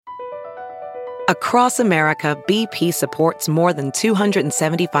Across America, BP supports more than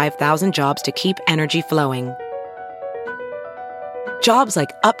 275,000 jobs to keep energy flowing. Jobs like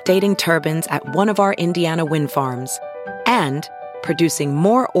updating turbines at one of our Indiana wind farms and producing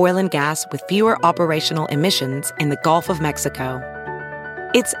more oil and gas with fewer operational emissions in the Gulf of Mexico.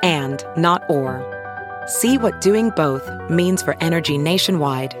 It's and, not or. See what doing both means for energy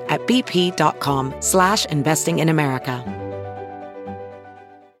nationwide at bp.com/investing in America.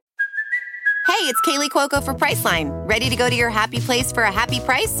 Hey, it's Kaylee Cuoco for Priceline. Ready to go to your happy place for a happy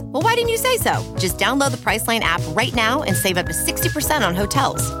price? Well, why didn't you say so? Just download the Priceline app right now and save up to 60% on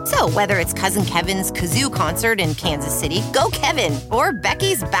hotels. So whether it's Cousin Kevin's Kazoo Concert in Kansas City, go Kevin, or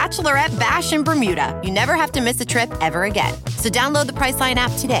Becky's Bachelorette Bash in Bermuda, you never have to miss a trip ever again. So download the Priceline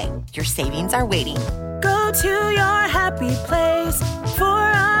app today. Your savings are waiting. Go to your happy place for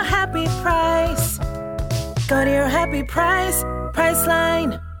a happy price. Go to your happy price,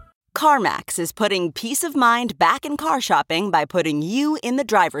 Priceline. CarMax is putting peace of mind back in car shopping by putting you in the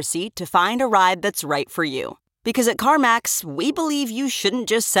driver's seat to find a ride that's right for you. Because at CarMax, we believe you shouldn't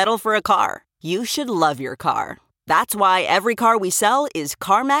just settle for a car. You should love your car. That's why every car we sell is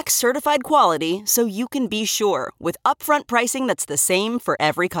CarMax certified quality, so you can be sure with upfront pricing that's the same for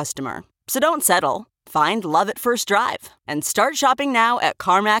every customer. So don't settle. Find love at first drive and start shopping now at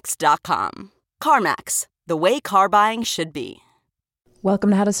CarMax.com. CarMax, the way car buying should be.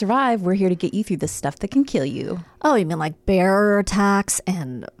 Welcome to How to Survive. We're here to get you through the stuff that can kill you. Oh, you mean like bear attacks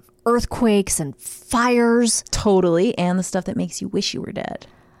and earthquakes and fires? Totally. And the stuff that makes you wish you were dead.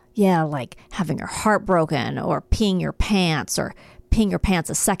 Yeah, like having your heart broken or peeing your pants or peeing your pants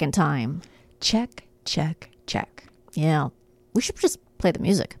a second time. Check, check, check. Yeah. We should just play the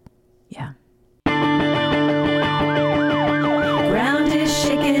music. Yeah. Ground is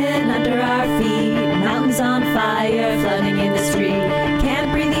shaking under our feet. Mountains on fire, flooding in the street.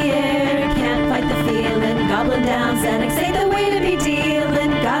 Can't breathe the air, can't fight the feeling. Gobbling down Xanax ain't the way to be dealing.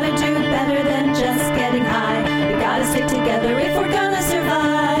 Gotta do better than just getting high. We gotta stick together if we're gonna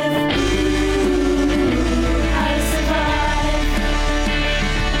survive. Ooh, how to survive.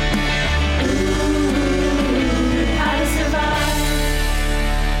 Ooh, how to survive.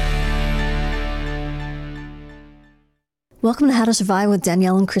 Welcome to How to Survive with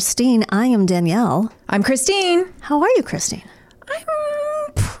Danielle and Christine. I am Danielle. I'm Christine. How are you, Christine?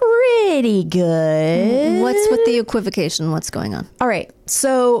 I'm pretty good. What's with the equivocation? What's going on? All right.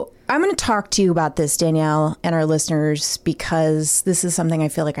 So I'm going to talk to you about this, Danielle, and our listeners, because this is something I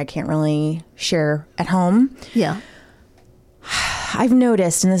feel like I can't really share at home. Yeah. I've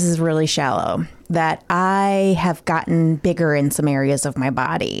noticed, and this is really shallow, that I have gotten bigger in some areas of my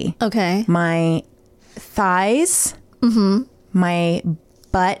body. Okay. My thighs, my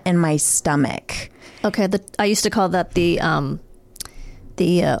butt, and my stomach. Okay. I used to call that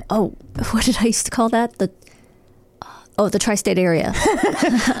what did I used to call that? The tri-state area.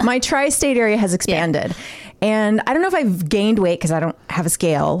 My tri-state area has expanded. Yeah. And I don't know if I've gained weight because I don't have a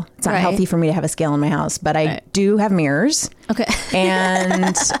scale. It's not healthy for me to have a scale in my house, but I do have mirrors. Okay.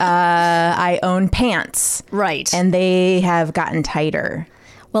 And I own pants. Right. And they have gotten tighter.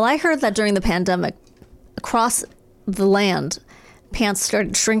 Well, I heard that during the pandemic, across the land, pants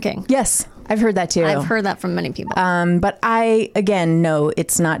started shrinking. Yes, I've heard that too. I've heard that from many people. But I, again, know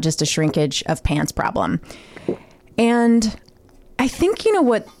it's not just a shrinkage of pants problem. And I think, you know,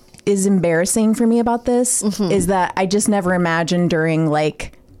 what is embarrassing for me about this is that I just never imagined during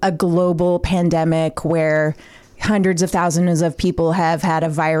like a global pandemic where hundreds of thousands of people have had a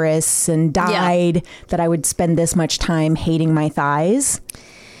virus and died that I would spend this much time hating my thighs.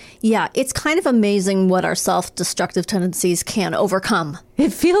 Yeah, it's kind of amazing what our self-destructive tendencies can overcome.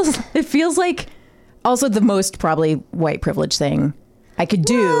 It feels like also the most probably white privilege thing I could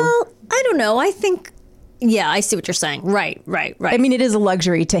do. Well, I don't know. I think, yeah, I see what you're saying. Right. I mean, it is a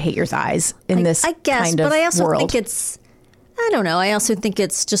luxury to hate your thighs in this kind of world. I guess, but I also think it's, I don't know. I also think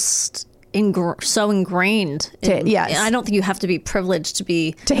it's just so ingrained. Yes. I don't think you have to be privileged to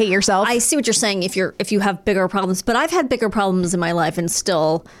hate yourself. I see what you're saying if you have bigger problems, but I've had bigger problems in my life and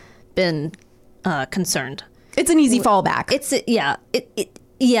still been concerned. It's an easy fallback.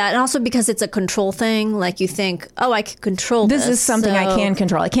 And also because it's a control thing. Like you think, oh, I can control this. This is something I can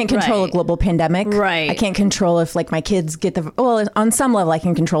control. I can't control a global pandemic. Right. I can't control if like my kids get on some level I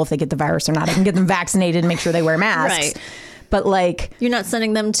can control if they get the virus or not. I can get them vaccinated and make sure they wear masks. Right. But like, you're not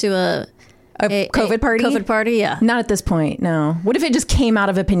sending them to a COVID party? COVID party, yeah. Not at this point, no. What if it just came out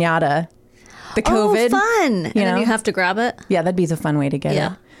of a piñata? The COVID. Oh, fun. And then you have to grab it? Yeah, that'd be the fun way to get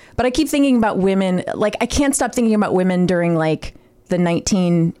it. But I keep thinking about women. Like, I can't stop thinking about women during, like, the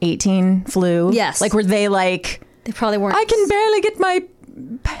 1918 flu. Yes. Like, were they, like... They probably weren't. I can barely get my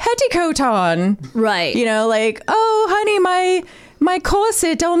petticoat on. Right. You know, like, oh, honey, my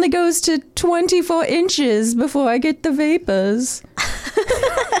corset only goes to 24 inches before I get the vapors.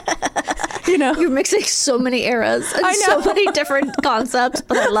 You know, You're mixing so many eras and I know. so many different concepts,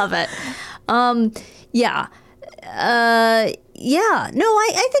 but I love it. Yeah. No,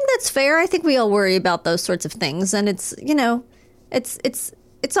 I think that's fair. I think we all worry about those sorts of things, and it's, you know, it's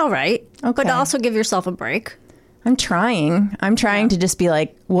all right. Okay. But also give yourself a break. I'm trying to just be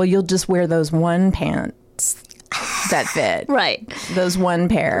like, well, you'll just wear those one pants that fit. Right. Those one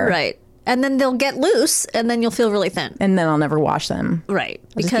pair. Right. And then they'll get loose, and then you'll feel really thin. And then I'll never wash them. Right.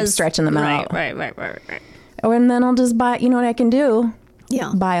 I'll just keep stretching them right, out. Right. Oh, and then I'll just buy, you know what I can do?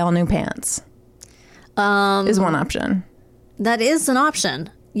 Yeah. Buy all new pants. Is one option. That is an option.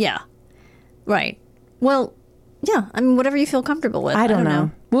 Yeah. Right. Well, yeah. I mean, whatever you feel comfortable with. I don't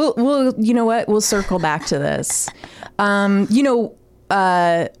know. We'll, you know what? We'll circle back to this.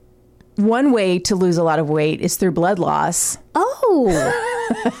 One way to lose a lot of weight is through blood loss. Oh,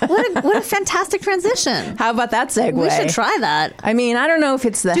 what a fantastic transition. How about that segue? We should try that. I mean, I don't know if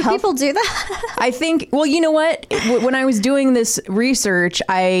it's the Do health. people do that? I think, well, you know what? When I was doing this research,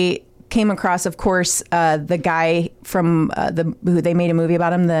 I came across, of course, the guy from who they made a movie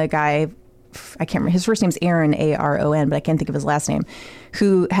about him. The guy, I can't remember, his first name's Aaron, Aron, but I can't think of his last name,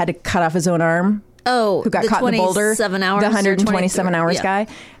 who had to cut off his own arm. Oh, who got caught in the boulder? 27 hours. The 127 hours guy.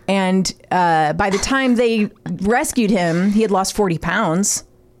 And by the time they rescued him, he had lost 40 pounds.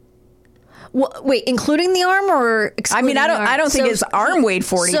 Well, wait, including the arm or I excluding mean, I don't think his arm weighed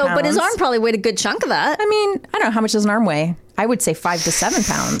 40 pounds. But his arm probably weighed a good chunk of that. I mean, I don't know how much does an arm weigh. I would say 5 to 7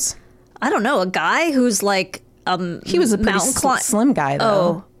 pounds. I don't know. A guy who's like He was a pretty slim guy,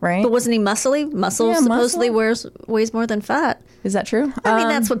 though, right? But wasn't he muscly? Muscle supposedly weighs more than fat. Is that true? I mean,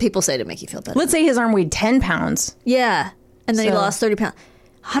 that's what people say to make you feel better. Let's say his arm weighed 10 pounds. Yeah. And then he lost 30 pounds.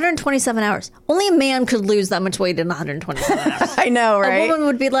 127 hours. Only a man could lose that much weight in 127 hours. I know, right? A woman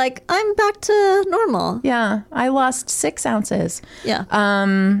would be like, I'm back to normal. Yeah. I lost 6 ounces. Yeah.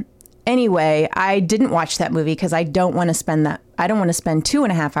 Anyway, I didn't watch that movie because I don't want to spend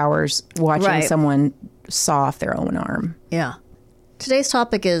 2.5 hours watching someone saw off their own arm. Yeah. Today's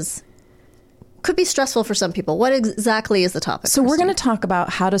topic could be stressful for some people. What exactly is the topic? So we're going to talk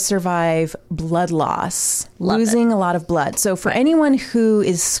about how to survive blood loss, losing a lot of blood. So for anyone who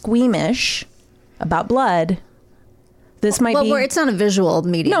is squeamish about blood, this might be... Well, it's not a visual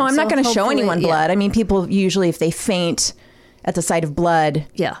medium. No, I'm not going to show anyone blood. Yeah. I mean, people usually, if they faint at the sight of blood,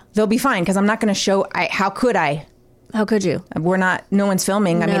 they'll be fine because I'm not going to show... How could I? How could you? We're not... No one's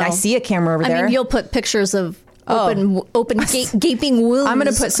filming. No. I mean, I see a camera over there. I mean, you'll put pictures of gaping wounds. I'm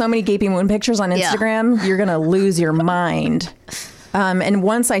going to put so many gaping wound pictures on Instagram. Yeah. You're going to lose your mind. And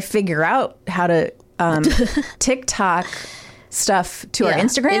once I figure out how to TikTok stuff to our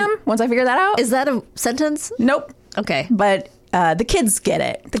Instagram, once I figure that out. Is that a sentence? Nope. Okay. But the kids get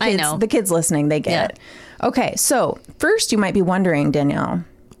it. I know. The kids listening, they get it. Okay. So first you might be wondering, Danielle.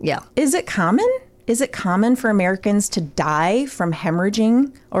 Yeah. Is it common? Is it common for Americans to die from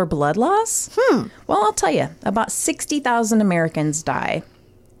hemorrhaging or blood loss? Well, I'll tell you. About 60,000 Americans die.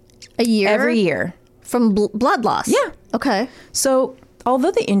 A year? Every year. From blood loss? Yeah. Okay. So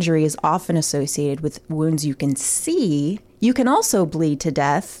although the injury is often associated with wounds you can see, you can also bleed to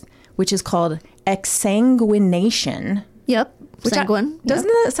death, which is called exsanguination. Yep. Sanguine.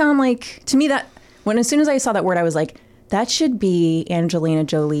 Doesn't that sound like, to me, that as soon as I saw that word, I was like, that should be Angelina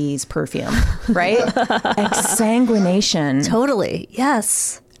Jolie's perfume, right? Exsanguination. Totally.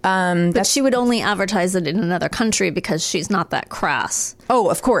 Yes. But she would only advertise it in another country because she's not that crass. Oh,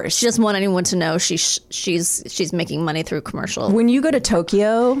 of course. She doesn't want anyone to know she's making money through commercial. When you go to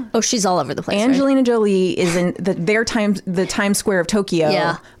Tokyo, she's all over the place. Angelina right? Jolie is in the Times Square of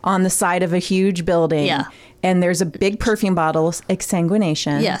Tokyo on the side of a huge building. Yeah. And there's a big perfume bottle,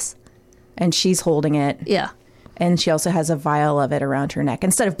 Exsanguination. Yes. And she's holding it. Yeah. And she also has a vial of it around her neck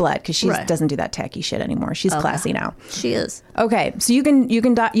instead of blood because she doesn't do that tacky shit anymore. She's classy now. She is. Okay, so you can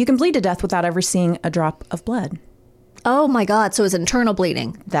bleed to death without ever seeing a drop of blood. Oh my God! So it's internal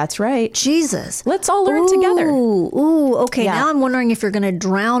bleeding. That's right. Jesus. Let's all learn together. Ooh. Okay. Yeah. Now I'm wondering if you're going to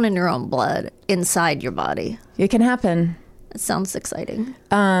drown in your own blood inside your body. It can happen. It sounds exciting.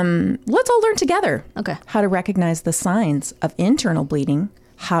 Let's all learn together. Okay. How to recognize the signs of internal bleeding.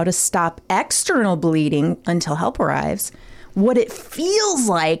 How to stop external bleeding until help arrives, what it feels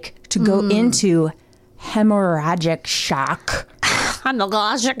like to go into hemorrhagic shock.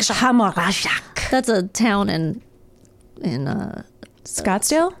 Hemorrhagic shock. Hemorrhagic. That's a town in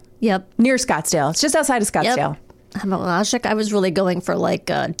Scottsdale? Yep. Near Scottsdale. It's just outside of Scottsdale. Hemorrhagic? I was really going for like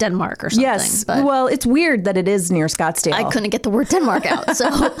Denmark or something. Yes. But Well, it's weird that it is near Scottsdale. I couldn't get the word Denmark out, so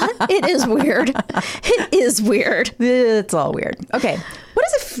it is weird. It is weird. It's all weird. Okay. What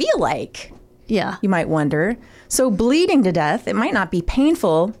does it feel like? Yeah. You might wonder. So bleeding to death, it might not be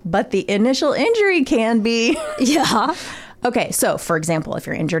painful, but the initial injury can be. Yeah. Okay, so for example, if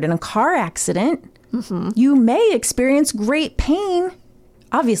you're injured in a car accident, you may experience great pain,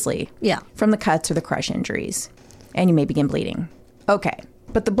 obviously, Yeah. from the cuts or the crush injuries, and you may begin bleeding. Okay,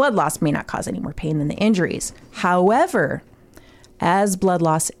 but the blood loss may not cause any more pain than the injuries. However, as blood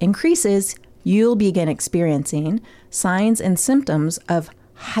loss increases, you'll begin experiencing signs and symptoms of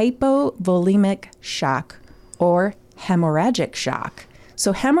hypovolemic shock or hemorrhagic shock.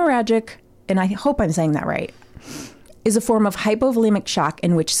 So hemorrhagic, and I hope I'm saying that right, is a form of hypovolemic shock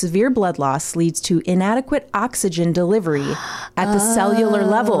in which severe blood loss leads to inadequate oxygen delivery at the cellular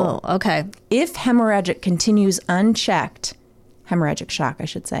level. Oh, okay. If hemorrhagic continues unchecked, hemorrhagic shock, I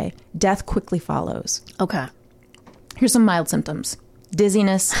should say, death quickly follows. Okay. Here's some mild symptoms.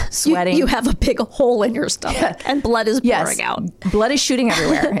 Dizziness, sweating. You have a big hole in your stomach and blood is yes, pouring out. blood is shooting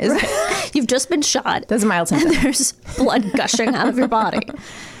everywhere. You've just been shot. That's a mild symptom. And there's blood gushing out of your body.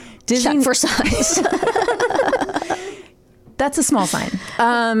 Check for signs. That's a small sign.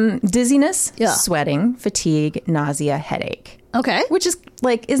 Dizziness, Yeah. sweating, fatigue, nausea, headache. Okay. Which is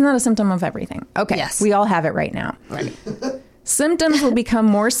like, isn't that a symptom of everything? Okay. Yes. We all have it right now. Right. Symptoms will become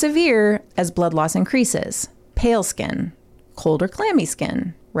more severe as blood loss increases. Pale skin, cold or clammy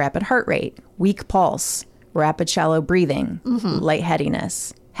skin, rapid heart rate, weak pulse, rapid shallow breathing,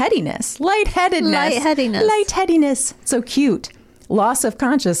 lightheadedness. Lightheadedness. So cute. Loss of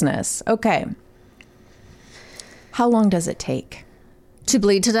consciousness. Okay. How long does it take? To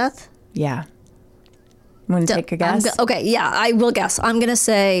bleed to death? Yeah. Want to take a guess? Okay, yeah, I will guess. I'm going to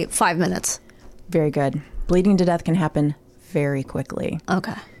say 5 minutes. Very good. Bleeding to death can happen very quickly.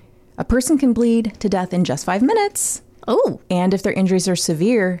 Okay. A person can bleed to death in just 5 minutes. Oh. And if their injuries are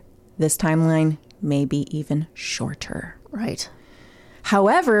severe, this timeline may be even shorter. Right.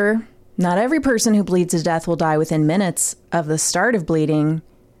 However, not every person who bleeds to death will die within minutes of the start of bleeding.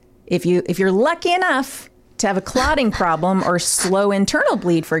 If you're lucky enough to have a clotting problem or slow internal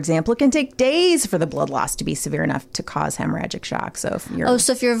bleed, for example, it can take days for the blood loss to be severe enough to cause hemorrhagic shock. So if you're...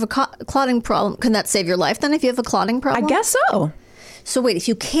 So if you have a clotting problem, can that save your life then if you have a clotting problem? I guess so. So wait, if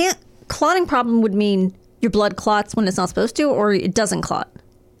you can't... Clotting problem would mean your blood clots when it's not supposed to, or it doesn't clot?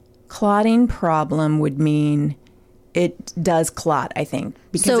 Clotting problem would mean it does clot, I think,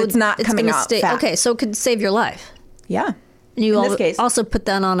 because it's not coming gonna out fast. Okay, so it could save your life. Yeah. And you In this case. also put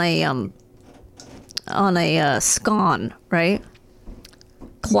that on a scone, right?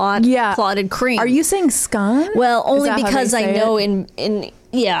 Clotted cream. Are you saying scone? Well, only Is that how because they I say know it?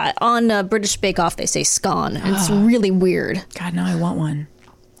 on British Bake Off they say scone, and it's really weird. God, now I want one.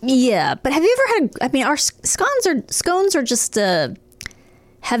 Yeah, but have you ever had? I mean, our scones are just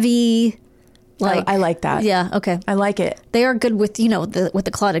heavy. Like I like that. Yeah. Okay. I like it. They are good with with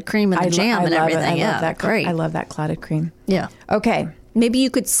the clotted cream and the jam and love everything. It. I Yeah, love that. great. I love that clotted cream. Yeah. Okay. Maybe you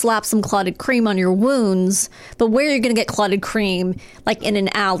could slap some clotted cream on your wounds, but where you're going to get clotted cream, like in an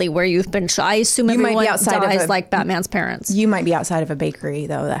alley where you've been shot. I assume You might be everyone outside of dies a- like Batman's parents. You might be outside of a bakery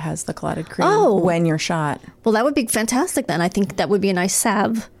though that has the clotted cream. Oh. When you're shot. Well, that would be fantastic then. I think that would be a nice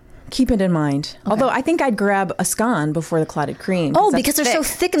salve. Keep it in mind. Although I think I'd grab a scone before the clotted cream. Oh, that's because they're so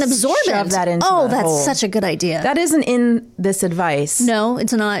thick and absorbent. Shove that into Oh, the that's hole. such a good idea. That isn't in this advice. No,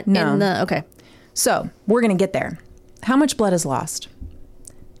 it's not No. in the... Okay. So we're going to get there. How much blood is lost?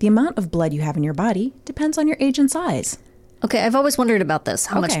 The amount of blood you have in your body depends on your age and size. Okay, I've always wondered about this.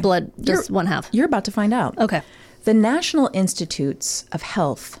 How Okay. much blood does one have? You're about to find out. Okay. The National Institutes of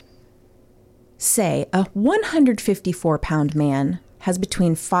Health say a 154-pound man has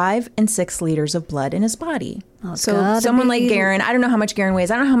between 5 and 6 liters of blood in his body. So gotta someone like be- Garen, I don't know how much Garen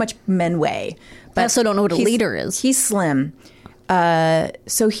weighs. I don't know how much men weigh. I also don't know what a he's- liter is. He's slim.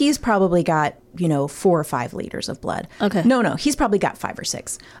 So he's probably got, 4 or 5 liters of blood. Okay. No, he's probably got 5 or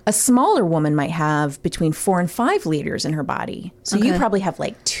 6. A smaller woman might have between 4 and 5 liters in her body. So you Okay. probably have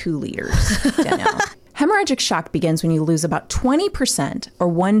like 2 liters, Danielle. Hemorrhagic shock begins when you lose about 20% or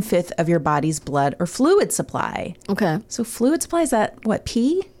 1/5 of your body's blood or fluid supply. Okay. So fluid supply, is that what,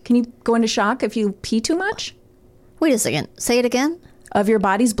 pee? Can you go into shock if you pee too much? Wait a second. Say it again. Of your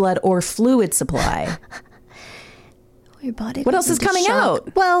body's blood or fluid supply. Your body. What goes else is into coming shock.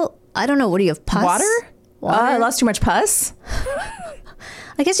 out? Well, I don't know. What do you have? Pus? Water? I lost too much pus?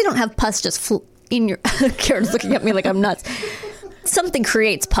 I guess you don't have pus just in your... Karen's looking at me like I'm nuts. something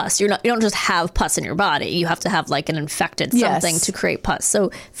creates pus. You don't just have pus in your body. You have to have like an infected something to create pus.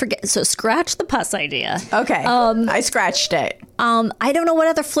 So scratch the pus idea. Okay. I scratched it. I don't know what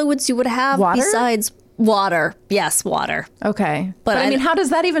other fluids you would have besides water. Yes, water. Okay. But I mean, how does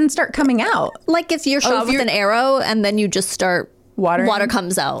that even start coming out? Like if you're shot with an arrow and then you just start watering? Water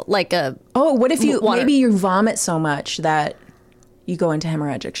comes out like a. Oh, what if maybe you vomit so much that you go into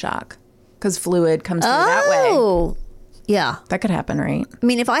hemorrhagic shock because fluid comes through that way? Oh, yeah. That could happen, right? I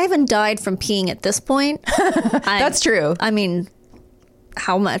mean, if I haven't died from peeing at this point, that's true. I mean,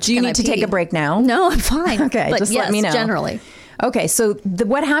 how much? Do you need to take a break now? No, I'm fine. Okay, but just let me know. Generally. Okay, so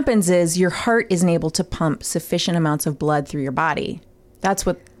what happens is your heart isn't able to pump sufficient amounts of blood through your body. That's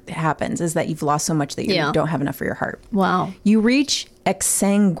what happens, is that you've lost so much that you don't have enough for your heart. Wow. You reach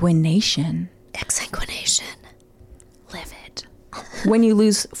exsanguination. Exsanguination. Live it. When you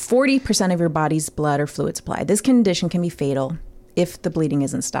lose 40% of your body's blood or fluid supply. This condition can be fatal if the bleeding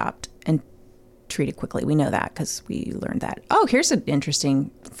isn't stopped and treated quickly. We know that because we learned that. Oh, here's an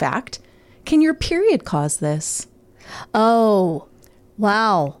interesting fact. Can your period cause this? Oh,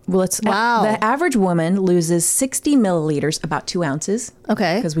 wow. Well, wow. The average woman loses 60 milliliters, about 2 ounces.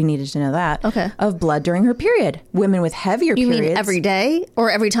 Okay. Because we needed to know that. Okay. Of blood during her period. Women with heavier periods. You mean every day or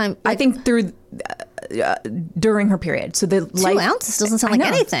every time? I think through during her period. So the 2 ounces doesn't sound like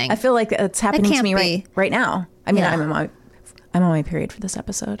anything. I feel like it's happening to me right now. I mean, Yeah. I'm on my period for this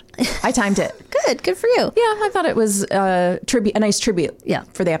episode. I timed it. Good for you. Yeah, I thought it was a nice tribute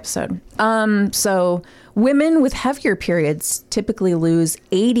for the episode. So women with heavier periods typically lose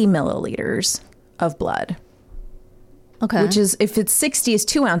 80 milliliters of blood. Okay. Which is, if it's 60 is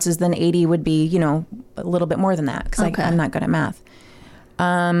 2 ounces, then 80 would be, a little bit more than that, because I'm not good at math.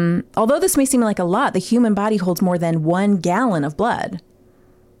 Although this may seem like a lot, the human body holds more than 1 gallon of blood.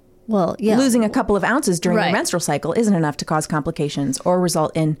 Well, yeah. Losing a couple of ounces during your menstrual cycle isn't enough to cause complications or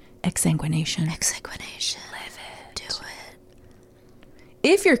result in exsanguination. Exsanguination. Live it. Do it.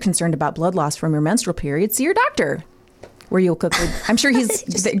 If you're concerned about blood loss from your menstrual period, see your doctor. Where you'll quickly, I'm sure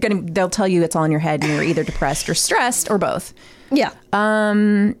they'll tell you it's all in your head and you're either depressed or stressed or both. Yeah.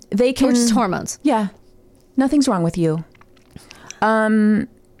 They can. Or just hormones. Yeah. Nothing's wrong with you.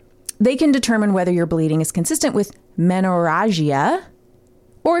 They can determine whether your bleeding is consistent with menorrhagia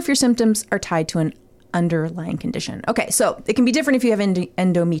or if your symptoms are tied to an underlying condition. Okay, so it can be different if you have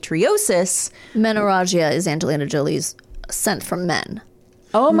endometriosis. Menorrhagia is Angelina Jolie's scent from men.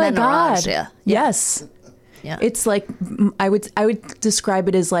 Oh my God. Menorrhagia. Yes. Yeah. It's like, I would describe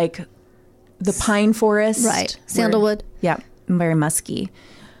it as like the pine forest. Right. Sandalwood. Yeah. Very musky.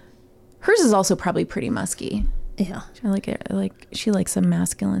 Hers is also probably pretty musky. Yeah. I like it. She likes a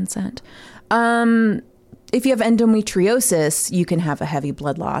masculine scent. If you have endometriosis, you can have a heavy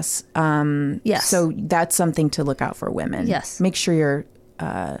blood loss. Yes. So that's something to look out for women. Yes. Make sure you're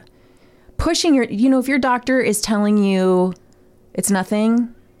pushing if your doctor is telling you it's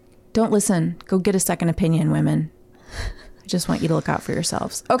nothing, don't listen. Go get a second opinion, women. I just want you to look out for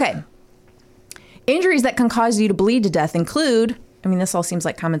yourselves. Okay. Injuries that can cause you to bleed to death include, this all seems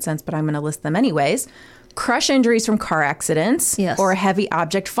like common sense, but I'm going to list them anyways. Crush injuries from car accidents, or a heavy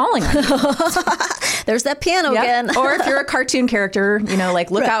object falling on you. There's that piano again. Or if you're a cartoon character,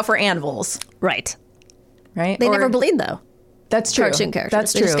 look out for anvils. Right. Right? They never bleed, though. That's true. Cartoon characters.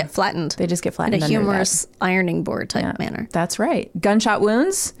 That's true. They just get flattened. They just get flattened in a humorous ironing board type manner. That's right. Gunshot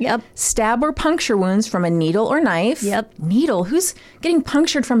wounds. Yep. Stab or puncture wounds from a needle or knife. Yep. Needle. Who's getting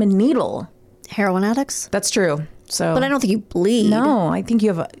punctured from a needle? Heroin addicts. That's true. So, but I don't think you bleed. No, I think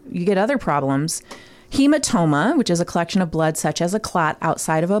you get other problems. Hematoma, which is a collection of blood such as a clot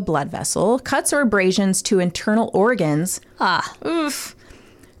outside of a blood vessel. Cuts or abrasions to internal organs. Oof.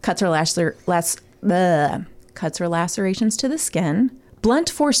 Cuts or lacerations to the skin. Blunt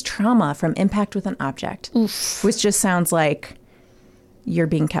force trauma from impact with an object. Oof. Which just sounds like you're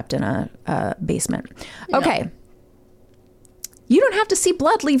being kept in a basement. Okay. You don't have to see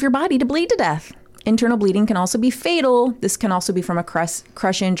blood leave your body to bleed to death. Internal bleeding can also be fatal. This can also be from a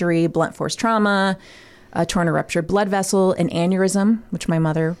crush injury, blunt force trauma, a torn or ruptured blood vessel, an aneurysm, which my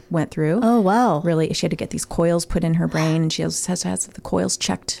mother went through. Oh, wow. Really, she had to get these coils put in her brain, and she has to have the coils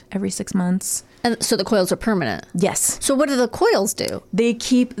checked every 6 months. And so the coils are permanent? Yes. So what do the coils do? They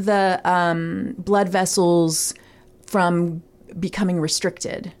keep the blood vessels from becoming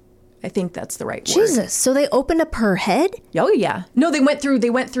restricted. I think that's the right word. Jesus. So they opened up her head? Oh, yeah. No, they went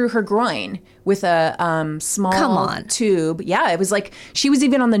through her groin with a small tube. Yeah, it was like she was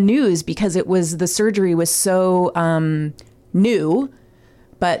even on the news because the surgery was so new.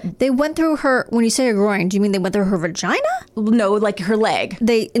 But They went through her, when you say a groin, do you mean they went through her vagina? no, like her leg.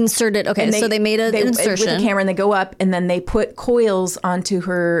 They inserted, okay, And so they made an insertion. with a camera, and they go up, and then they put coils onto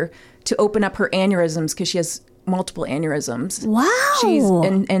her to open up her aneurysms because she has multiple aneurysms. Wow.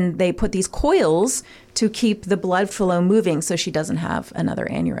 And they put these coils to keep the blood flow moving so she doesn't have another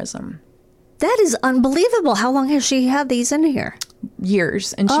aneurysm. That is unbelievable. How long has she had these in here?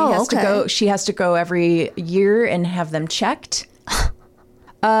 Years, and she has to go every year and have them checked.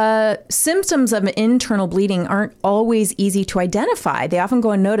 Symptoms of internal bleeding aren't always easy to identify. They often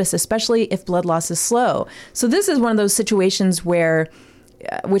go unnoticed, especially if blood loss is slow. So this is one of those situations where,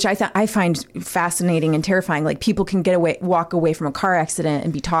 which I find fascinating and terrifying. Like, people can walk away from a car accident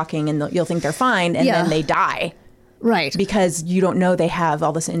and be talking, and you'll think they're fine, and then they die. Right. Because you don't know they have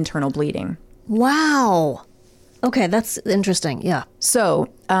all this internal bleeding. Wow. Okay, that's interesting. Yeah. So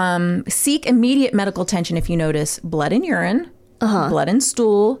seek immediate medical attention if you notice blood in urine, blood in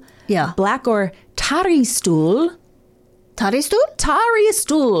stool, black or tarry stool. Tarry stool? Tarry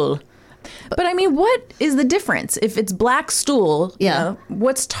stool. But I mean, what is the difference? If it's black stool,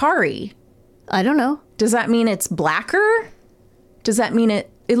 what's tarry? I don't know. Does that mean it's blacker? Does that mean it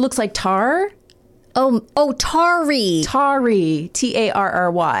looks like tar? Oh, tarry. Tarry.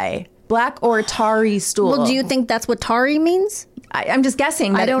 Tarry. Black or tarry stool. Well, do you think that's what tarry means? I'm just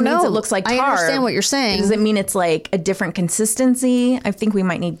guessing. That I don't it means know. It looks like tar. I understand what you're saying. Does it mean it's like a different consistency? I think we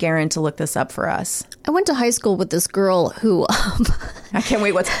might need Garen to look this up for us. I went to high school with this girl who... I can't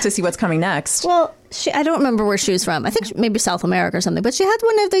wait to see what's coming next. Well, I don't remember where she was from. I think maybe South America or something. But she had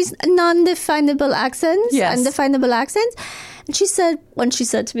one of these non-definable accents. Yes. Undefinable accents. And she said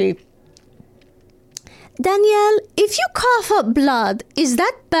to me, Danielle, if you cough up blood, is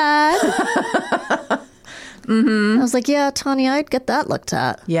that bad? I was like, yeah, Tanya, I'd get that looked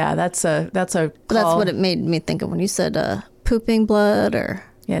at. Yeah, that's a call. That's what it made me think of when you said pooping blood or...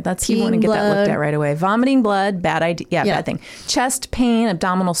 Yeah, you want to get that looked at right away. Vomiting blood, bad idea. Yeah, bad thing. Chest pain,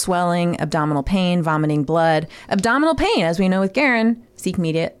 abdominal swelling, abdominal pain, vomiting blood. Abdominal pain, as we know with Garen, seek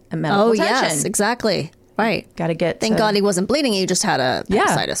immediate medical attention. Oh, yes, exactly. Right. Got to get... Thank God he wasn't bleeding. He just had a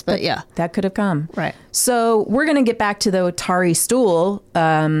appendicitis. But yeah. That could have come. Right. So we're going to get back to the tarry stool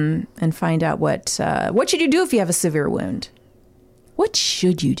and find out what should you do if you have a severe wound? What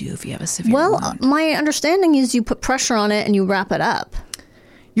should you do if you have a severe wound? Well, my understanding is you put pressure on it and you wrap it up.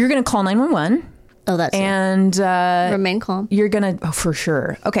 You're going to call 911. Oh, that's and remain calm. You're going to... Oh, for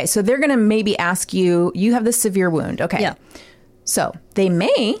sure. Okay, so they're going to maybe ask you have this severe wound. Okay. Yeah. So they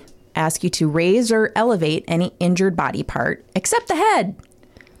may... ask you to raise or elevate any injured body part, except the head.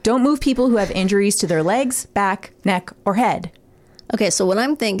 Don't move people who have injuries to their legs, back, neck, or head. Okay, so what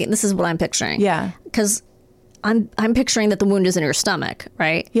I'm thinking, this is what I'm picturing. Yeah. Because I'm picturing that the wound is in your stomach,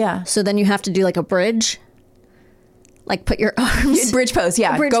 right? Yeah. So then you have to do like a bridge. Like put your arms... Bridge pose,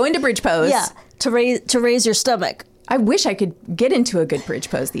 yeah. Go into bridge pose. Yeah, to raise your stomach. I wish I could get into a good bridge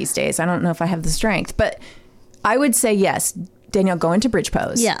pose these days. I don't know if I have the strength, but I would say yes. Danielle, go into bridge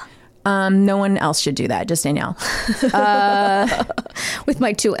pose. Yeah. No one else should do that, just Danielle. With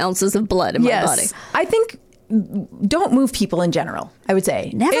my 2 ounces of blood in my body. I think don't move people in general, I would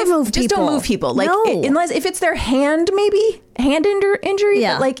say. Never move people. Just don't move people. Like, no. Unless if it's their hand, maybe. Hand injury.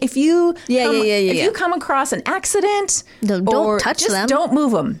 Yeah. But like if you you come across an accident, don't touch them. Don't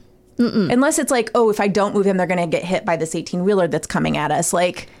move them. Unless it's like, oh, if I don't move him, they're going to get hit by this 18-wheeler that's coming at us.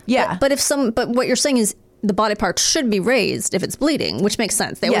 Like, yeah. But what you're saying is the body parts should be raised if it's bleeding, which makes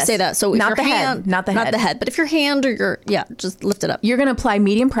sense. They always say that. So if not your the hand, head, not the head. But if your hand or just lift it up. You're going to apply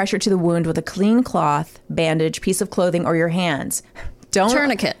medium pressure to the wound with a clean cloth, bandage, piece of clothing, or your hands.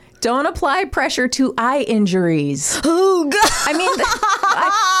 Tourniquet. Don't apply pressure to eye injuries. Oh, God. I mean,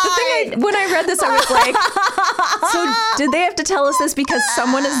 the thing when I read this, I was like, so did they have to tell us this because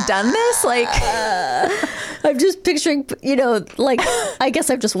someone has done this? Like, I'm just picturing, like, I guess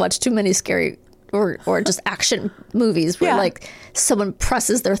I've just watched too many scary or just action movies where like someone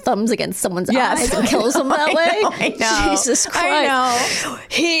presses their thumbs against someone's eyes and kills them that way. I know. Jesus Christ. I know.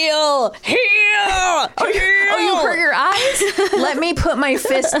 Heal. Oh, you hurt your eyes? Let me put my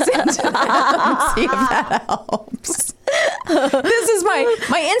fists into them and see if that helps. This is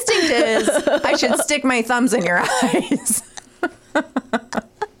my instinct is I should stick my thumbs in your eyes.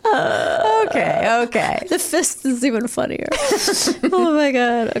 Okay. The fist is even funnier. Oh my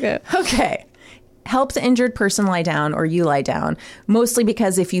God. Okay. Help the injured person lie down or you lie down, mostly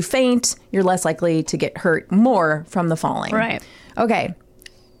because if you faint, you're less likely to get hurt more from the falling. Right. Okay.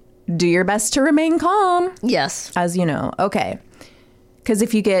 Do your best to remain calm. Yes. As you know. Okay. Because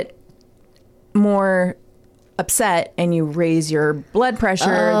if you get more upset and you raise your blood pressure,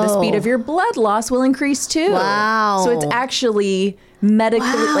 the speed of your blood loss will increase too. Wow. So it's actually medically,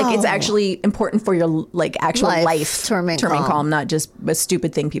 like it's actually important for your like actual life to remain calm, not just a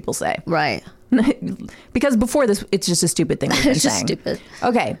stupid thing people say. Right. Because before this, it's just a stupid thing we've been It's just saying. stupid.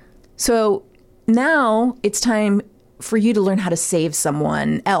 Okay, so now it's time for you to learn how to save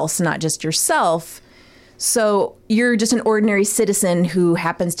someone else, not just yourself. So you're just an ordinary citizen who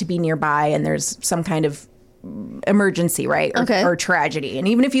happens to be nearby and there's some kind of emergency, right? Or tragedy. And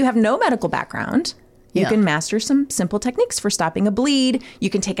even if you have no medical background, you can master some simple techniques for stopping a bleed.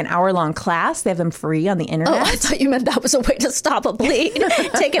 You can take an hour-long class. They have them free on the internet. Oh, I thought you meant that was a way to stop a bleed.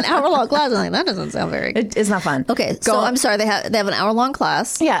 Take an hour-long class. I'm like, that doesn't sound very... It's not fun. Okay, so I'm sorry, they have an hour-long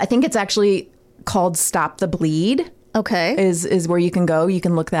class. Yeah, I think it's actually called Stop the Bleed. Okay. Is where you can go. You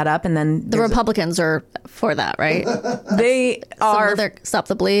can look that up, and then the Republicans are for that, right? They are. Stop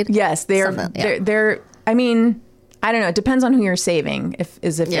the bleed? Yes, they are. Yeah. They're, I mean, I don't know. It depends on who you're saving, if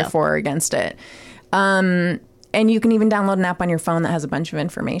you're for or against it. And you can even download an app on your phone that has a bunch of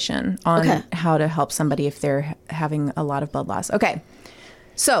information on how to help somebody if they're having a lot of blood loss. Okay.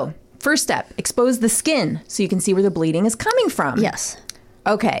 So, first step, expose the skin so you can see where the bleeding is coming from. Yes.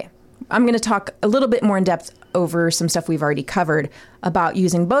 Okay. I'm going to talk a little bit more in depth over some stuff we've already covered about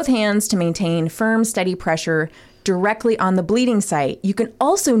using both hands to maintain firm, steady pressure directly on the bleeding site. You can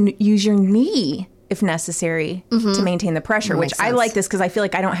also use your knee if necessary to maintain the pressure, which I like this because I feel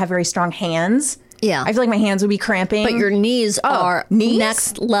like I don't have very strong hands. Yeah. I feel like my hands would be cramping. But your knees are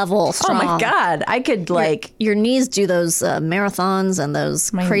next level strong. Oh my God. I could Your knees do those marathons and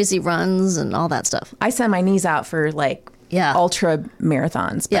those crazy runs and all that stuff. I send my knees out for ultra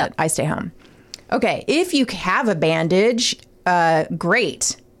marathons, but I stay home. Okay. If you have a bandage,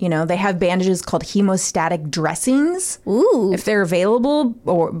 great. You know, they have bandages called hemostatic dressings. Ooh. If they're available,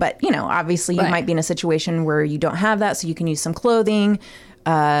 but, you know, obviously you might be in a situation where you don't have that, so you can use some clothing,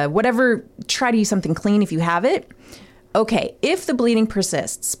 whatever, try to use something clean if you have it. Okay, if the bleeding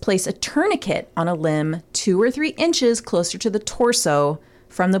persists, place a tourniquet on a limb 2 or 3 inches closer to the torso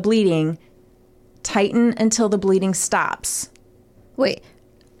from the bleeding. Tighten until the bleeding stops. Wait,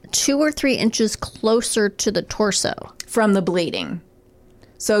 2 or 3 inches closer to the torso? From the bleeding.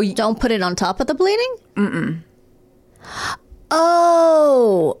 So don't put it on top of the bleeding? Mm-mm.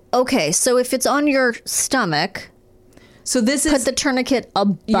 Oh, okay. So if it's on your stomach, so this is put the tourniquet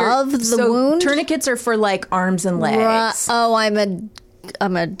above the wound. Tourniquets are for like arms and legs.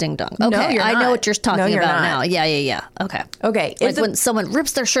 I'm a ding dong. Okay, no, you're I not. know what you're talking about not. now. Yeah. Okay. Like when someone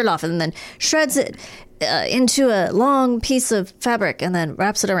rips their shirt off and then shreds it into a long piece of fabric and then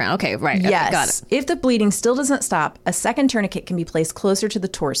wraps it around. Okay, right. Yes. Okay, got it. If the bleeding still doesn't stop, a second tourniquet can be placed closer to the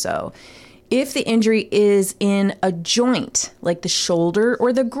torso. If the injury is in a joint, like the shoulder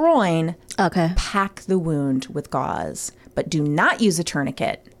or the groin, pack the wound with gauze, but do not use a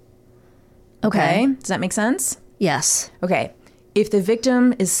tourniquet. Okay. Does that make sense? Yes. Okay. If the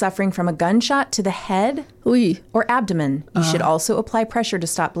victim is suffering from a gunshot to the head or abdomen, you should also apply pressure to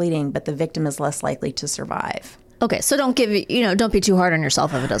stop bleeding, but the victim is less likely to survive. Okay, so don't be too hard on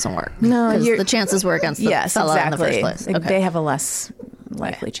yourself if it doesn't work. No, the chances were against the fellow in the first place. Okay. They have a less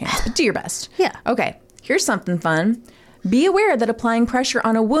likely chance, but do your best. Yeah. Okay, here's something fun. Be aware that applying pressure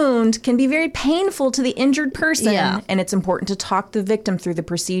on a wound can be very painful to the injured person, and it's important to talk the victim through the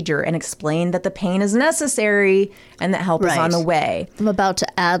procedure and explain that the pain is necessary and that help is on the way. I'm about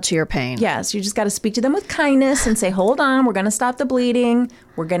to add to your pain. Yeah, so you just got to speak to them with kindness and say, hold on, we're going to stop the bleeding.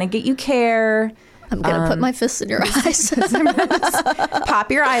 We're going to get you care. I'm going to put my fist in your eyes.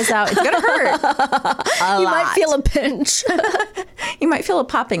 Pop your eyes out. It's going to hurt. You might feel a pinch. You might feel a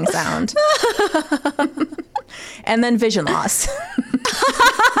popping sound. And then vision loss.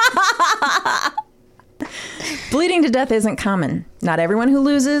 Bleeding to death isn't common. Not everyone who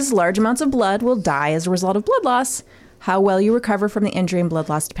loses large amounts of blood will die as a result of blood loss. How well you recover from the injury and blood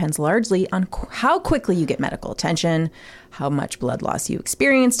loss depends largely on how quickly you get medical attention, how much blood loss you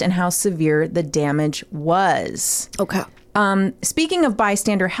experienced, and how severe the damage was. Okay. Speaking of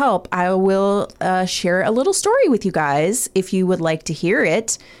bystander help, I will share a little story with you guys if you would like to hear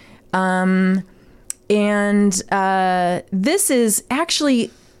it. This is actually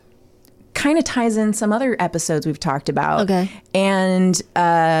kind of ties in some other episodes we've talked about. Okay. And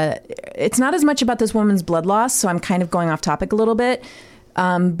it's not as much about this woman's blood loss, so I'm kind of going off topic a little bit.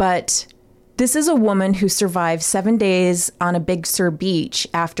 But this is a woman who survived 7 days on a Big Sur beach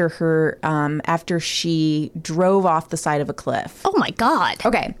after she drove off the side of a cliff. Oh, my God.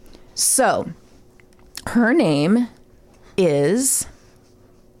 Okay. So her name is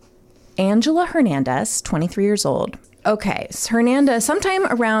Angela Hernandez, 23 years old. Okay, so Hernanda, sometime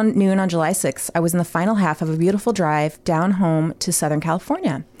around noon on July 6th, I was in the final half of a beautiful drive down home to Southern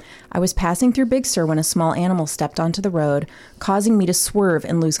California. I was passing through Big Sur when a small animal stepped onto the road, causing me to swerve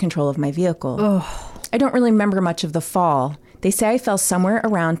and lose control of my vehicle. I don't really remember much of the fall. They say I fell somewhere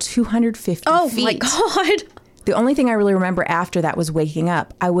around 250 feet. Oh my God. The only thing I really remember after that was waking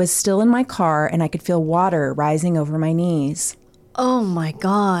up. I was still in my car and I could feel water rising over my knees. Oh my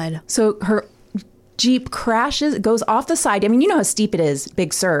God. So her Jeep crashes, goes off the side. I mean, you know how steep it is,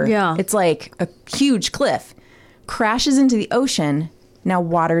 Big Sur. Yeah. It's like a huge cliff. Crashes into the ocean. Now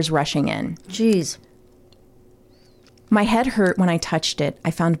water's rushing in. Jeez. My head hurt when I touched it.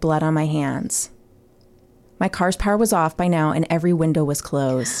 I found blood on my hands. My car's power was off by now and every window was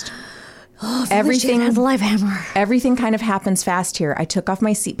closed. Everything had the live hammer. Everything kind of happens fast here. I took off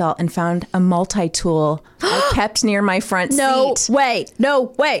my seatbelt and found a multi-tool I kept near my front seat.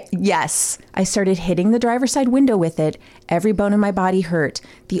 No way. Yes. I started hitting the driver's side window with it. Every bone in my body hurt.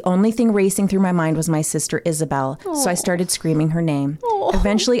 The only thing racing through my mind was my sister Isabel. So I started screaming her name.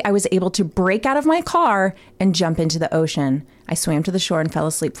 Eventually, I was able to break out of my car and jump into the ocean. I swam to the shore and fell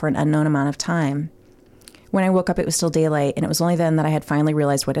asleep for an unknown amount of time. When I woke up, it was still daylight, and it was only then that I had finally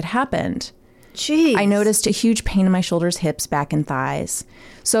realized what had happened. Jeez. I noticed a huge pain in my shoulders, hips, back, and thighs.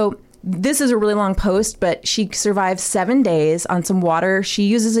 So this is a really long post, but she survived 7 days on some water. She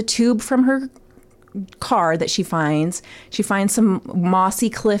uses a tube from her car that she finds. She finds some mossy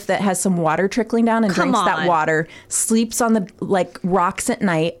cliff that has some water trickling down and drinks that water, sleeps on the rocks at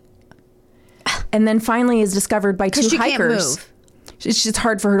night, and then finally is discovered by two hikers. Can't move. It's just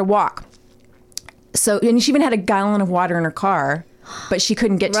hard for her to walk. So, and she even had a gallon of water in her car, but she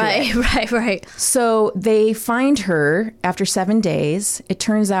couldn't get to it. Right. So they find her after 7 days. It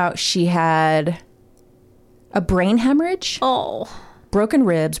turns out she had a brain hemorrhage. Oh. Broken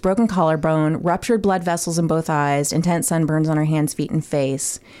ribs, broken collarbone, ruptured blood vessels in both eyes, intense sunburns on her hands, feet, and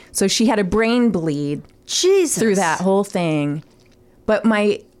face. So she had a brain bleed through that whole thing. But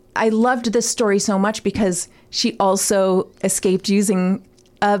I loved this story so much because she also escaped using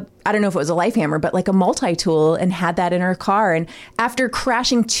I don't know if it was a life hammer, but like a multi-tool, and had that in her car. And after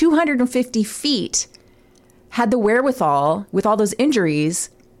crashing 250 feet, had the wherewithal with all those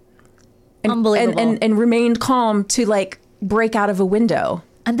injuries Unbelievable. And remained calm to break out of a window.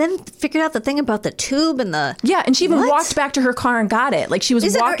 And then figured out the thing about the tube and the... Yeah, and she even walked back to her car and got it. Like she was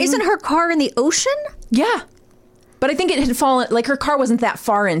walking... Isn't her car in the ocean? Yeah. But I think it had fallen, her car wasn't that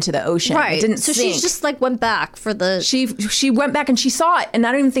far into the ocean. Right. It didn't so sink. she just went back for the... She went back and she saw it, and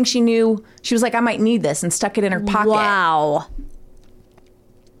I don't even think she knew. She was like, I might need this, and stuck it in her pocket. Wow.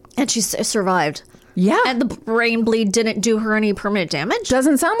 And she survived. Yeah. And the brain bleed didn't do her any permanent damage?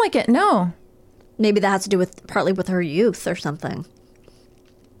 Doesn't sound like it, no. Maybe that has to do partly with her youth or something.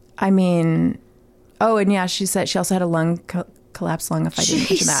 I mean, and yeah, she said she also had a collapsed lung, if I didn't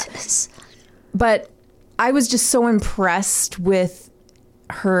mention that. But I was just so impressed with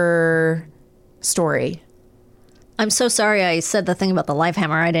her story. I'm so sorry I said the thing about the life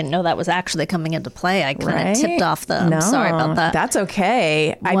hammer. I didn't know that was actually coming into play. I kind of tipped off I'm sorry about that. That's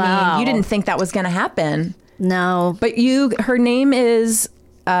okay. I mean, you didn't think that was going to happen. No. But her name is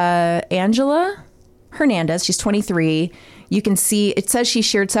Angela Hernandez. She's 23. You can see, it says she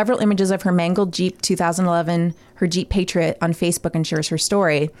shared several images of her mangled Jeep 2011, her Jeep Patriot, on Facebook and shares her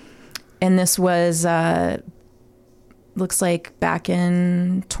story. And this was, looks like back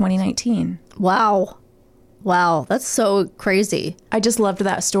in 2019. Wow. That's so crazy. I just loved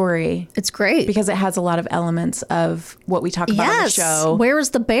that story. It's great. Because it has a lot of elements of what we talk about on the show. Where is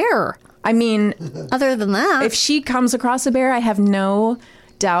the bear? I mean, other than that, if she comes across a bear, I have no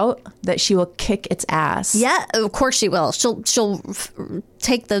doubt that she will kick its ass. Yeah, of course she will. She'll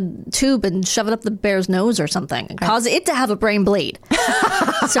take the tube and shove it up the bear's nose or something and cause it to have a brain bleed.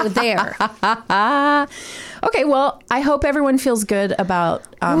 So there. Okay, well, I hope everyone feels good about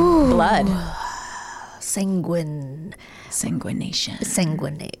blood. Sanguination.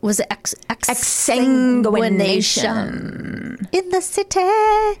 Was it exsanguination? In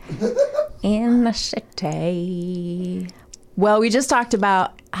the city. Well, we just talked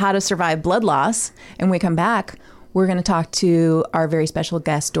about how to survive blood loss, and when we come back, we're going to talk to our very special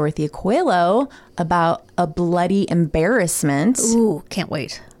guest, Dorothea Coelho, about a bloody embarrassment. Ooh, can't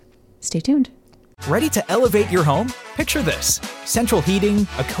wait. Stay tuned. Ready to elevate your home? Picture this: central heating,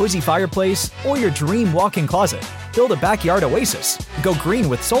 a cozy fireplace, or your dream walk-in closet. Build a backyard oasis, go green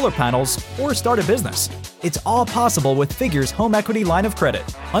with solar panels, or start a business. It's all possible with Figure's home equity line of credit.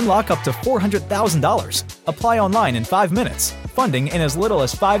 Unlock up to $400,000. Apply online in 5 minutes. Funding in as little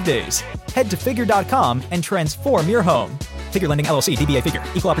as 5 days. Head to Figure.com and transform your home. Figure Lending LLC, DBA Figure,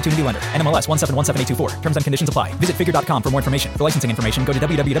 Equal Opportunity Lender, NMLS 1717824. Terms and conditions apply. Visit figure.com for more information. For licensing information, go to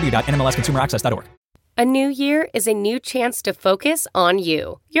www.nmlsconsumeraccess.org. A new year is a new chance to focus on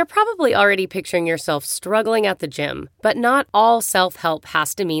you. You're probably already picturing yourself struggling at the gym, but not all self-help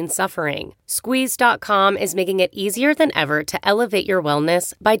has to mean suffering. Squeeze.com is making it easier than ever to elevate your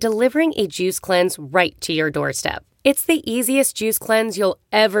wellness by delivering a juice cleanse right to your doorstep. It's the easiest juice cleanse you'll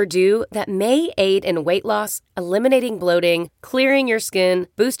ever do that may aid in weight loss, eliminating bloating, clearing your skin,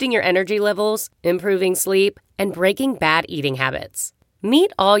 boosting your energy levels, improving sleep, and breaking bad eating habits.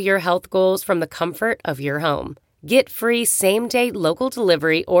 Meet all your health goals from the comfort of your home. Get free same-day local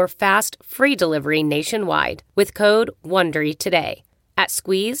delivery or fast free delivery nationwide with code WONDERY today at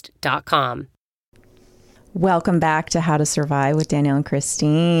squeezed.com. Welcome back to How to Survive with Danielle and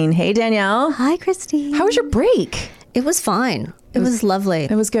Christine. Hey, Danielle. Hi, Christine. How was your break? It was fine. It was lovely.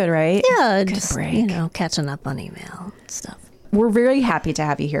 It was good, right? Yeah, good just, break. catching up on email and stuff. We're very happy to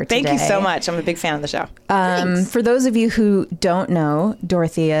have you here today. Thank you so much. I'm a big fan of the show. For those of you who don't know,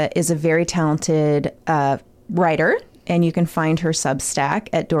 Dorothea is a very talented writer, and you can find her Substack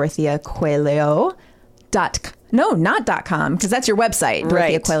at dorotheacoelho.com. No, not .com, because that's your website,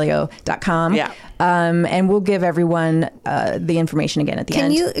 dorotheacoelho.com. Yeah. And we'll give everyone the information again at the end.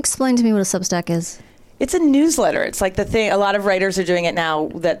 Can you explain to me what a Substack is? It's a newsletter. It's like the thing. A lot of writers are doing it now.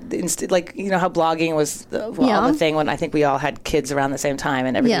 That like how blogging was all the thing when I think we all had kids around the same time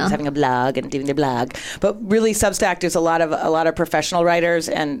and everybody was having a blog and doing their blog. But really, Substack is a lot of professional writers,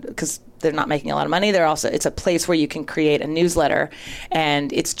 and because they're not making a lot of money, it's a place where you can create a newsletter,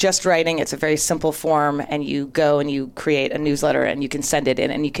 and it's just writing. It's a very simple form, and you go and you create a newsletter, and you can send it in,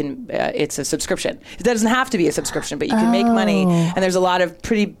 and you can. It's a subscription. It doesn't have to be a subscription, but you can make money. And there's a lot of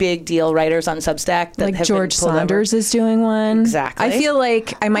pretty big deal writers on Substack that like George Saunders is doing one. Exactly. I feel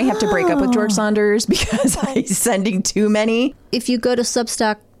like I might have to break up with George Saunders because he's sending too many. If you go to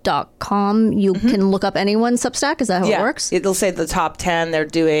Substack.com, you can look up anyone's Substack. Is that how it works? It'll say the top 10 they're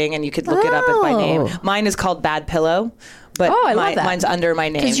doing, and you could look it up by name. Mine is called Bad Pillow, but I love that. Mine's under my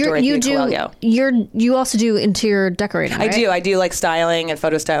name, Dorothea Coelho. You also do interior decorating, right? I do like styling and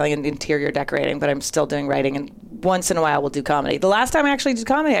photo styling and interior decorating, but I'm still doing writing, and once in a while we'll do comedy. The last time I actually did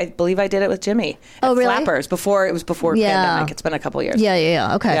comedy, I believe I did it with Jimmy at really? Flappers. Before pandemic. It's been a couple years.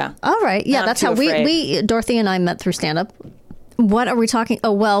 Yeah. Okay. Yeah. All right. Yeah, that's how we Dorothy and I met through stand-up. What are we talking?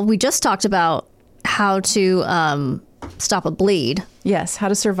 Oh, well, we just talked about how to stop a bleed. Yes, how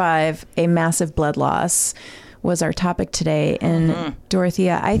to survive a massive blood loss was our topic today. And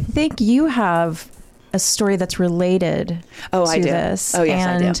Dorothea, I think you have a story that's related to this. Oh, yes,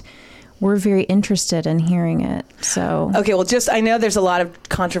 I do. We're very interested in hearing it. So okay, well, I know there's a lot of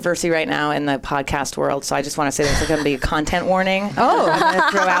controversy right now in the podcast world, so I just want to say there's going to be a content warning. Oh, I'm going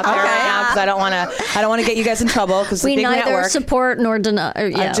to throw out there right now because I don't want to get you guys in trouble because we big neither network. Support nor deny.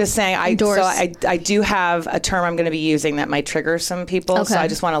 I'm just saying, I do have a term I'm going to be using that might trigger some people, so I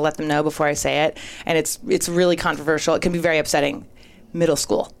just want to let them know before I say it, and it's really controversial. It can be very upsetting. Middle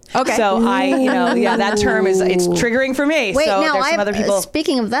school. Okay. So that term it's triggering for me. Wait, so now there's some other people.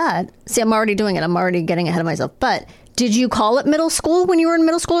 Speaking of that, see, I'm already doing it. I'm already getting ahead of myself. But did you call it middle school when you were in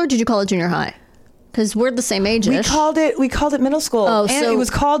middle school, or did you call it junior high? Because we're the same age. We called it middle school. Oh, and so it was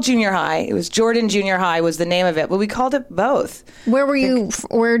called junior high. It was Jordan Junior High was the name of it, but we called it both. Where were you?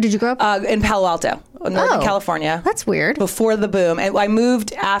 Where did you grow up? In Palo Alto, Northern California. That's weird. Before the boom, and I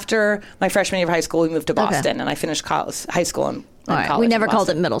moved after my freshman year of high school. We moved to Boston, and I finished high school and college. We never called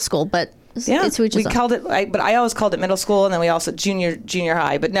it middle school, but we called it. But I always called it middle school, and then we also junior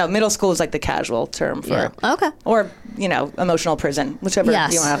high. But no, middle school is like the casual term for or emotional prison, whichever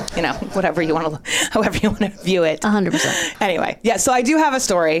you want to, whatever you want to, however you want to view it. 100%. Anyway, so I do have a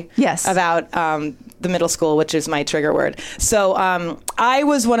story. Yes. About the middle school, which is my trigger word. So I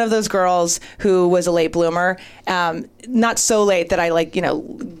was one of those girls who was a late bloomer. Not so late that I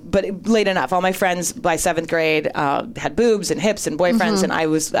but late enough. All my friends by 7th grade had boobs and hips and boyfriends, and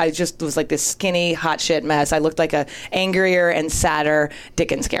I just was like this skinny, hot shit mess. I looked like a angrier and sadder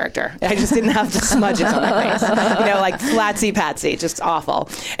Dickens character. I just didn't have the smudges on my face, like flatsy patsy, just awful.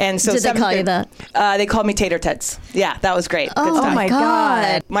 And so did they call you that? They called me Tater Tits. Yeah, that was great. Oh, good stuff. my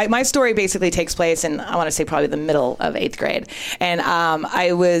God. My story basically takes place in, I want to say probably the middle of 8th grade, and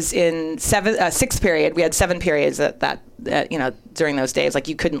I was in 6th period. We had 7 periods that during those days. Like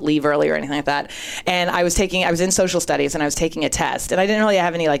you couldn't leave early or anything like that. And I was in social studies and I was taking a test. And I didn't really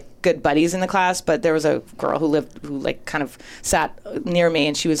have any like good buddies in the class, but there was a girl who like kind of sat near me,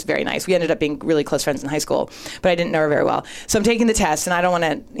 and she was very nice. We ended up being really close friends in high school, but I didn't know her very well. So I'm taking the test, and I don't want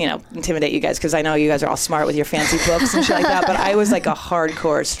to, intimidate you guys because I know you guys are all smart with your fancy books and shit like that, but I was like a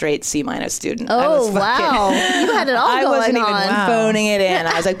hardcore straight C- student. Oh, wow. You had it all I going wasn't even on. phoning it in.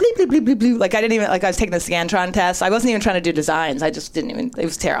 I was like, bleep, bleep, bleep, bleep, bleep. Like I didn't even, like I was taking the Scantron test. I wasn't even trying to do designs. I just didn't even, it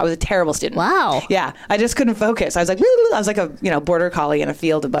was terrible. I was a terrible student. Wow. Yeah. I just couldn't focus. I was like, I was like a, border collie in a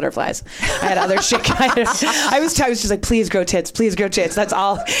field of butterflies. I had other shit. I was just like, please grow tits. Please grow tits. That's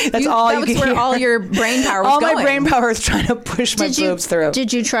all. That was where all your brain power was going. All my brain power was trying to push my boobs through.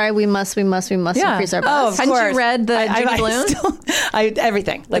 Did you try We Must Increase Our Butts? Oh, of Hadn't course. you read the Jimmy Bloom?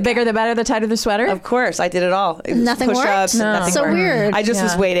 Everything. The bigger the better, the tighter the sweater? Of course. I did it all. Nothing push-ups, worked? No. Nothing So worked. weird. I just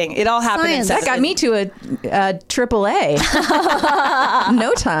was waiting. It all happened in That got me to a AAA.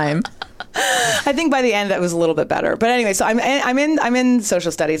 No time. I think by the end that was a little bit better. But anyway, so I'm in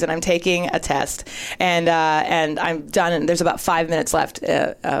social studies and I'm taking a test and I'm done, and there's about 5 minutes left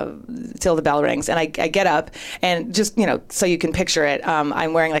till the bell rings, and I get up, and just so you can picture it,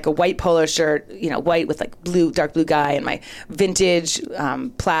 I'm wearing like a white polo shirt, white with like dark blue guy, and my vintage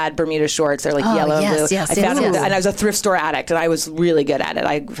plaid Bermuda shorts. They're like yellow and blue. Yes, I found it, and I was a thrift store addict, and I was really good at it.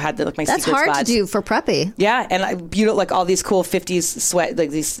 I had my That's secret hard spots. to do for preppy. Yeah, and beautiful, like all these cool 50s sweat,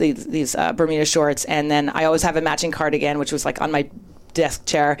 like these Bermuda shorts, and then I always have a matching cardigan, which was like on my desk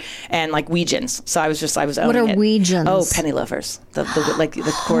chair, and like Weegens. So I was owning What are it. Weegens? Oh, penny loafers. The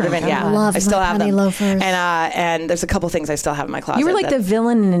cordovan. Yeah, love I still my have penny them. loafers. And there's a couple things I still have in my closet. You were like the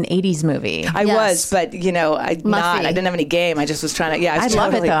villain in an 80s movie. I was, but I didn't have any game. I just was trying to. Yeah, I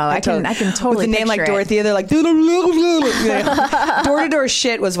love it though. I can totally with a name like picture it. Dorothy. They're like door to door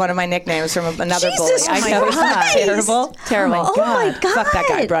shit was one of my nicknames from another bully. Jesus I know, it's Christ. terrible. Oh my God. Fuck that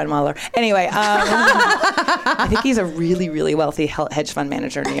guy, Brian Mueller. Anyway, I think he's a really, really wealthy hedge fund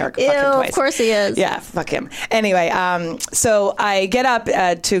manager in New York. Fuck him twice. Of course he is. Yeah, fuck him. Anyway, so I get up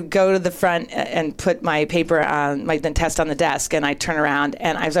to go to the front and put my paper on the test on the desk, and I turn around,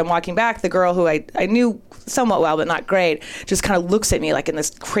 and as I'm walking back, the girl who I knew somewhat well but not great just kind of looks at me like in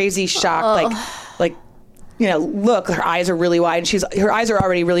this crazy shock, like look, her eyes are really wide, and her eyes are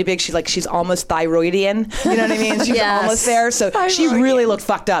already really big. She's almost thyroidian. You know what I mean? She's Yes. almost there. So she really looked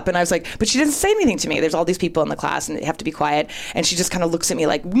fucked up. And I was like, but she doesn't say anything to me. There's all these people in the class, and they have to be quiet. And she just kind of looks at me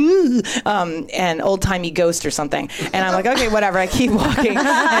like, woo, an old timey ghost or something. And I'm like, okay, whatever. I keep walking, and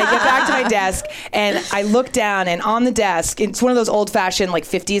I get back to my desk, and I look down, and on the desk, it's one of those old fashioned like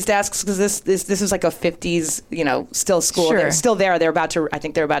 50s desks, because this is like a 50s, still school. Sure. They're still there. I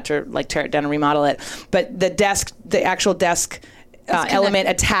think they're about to like tear it down and remodel it. But the actual desk element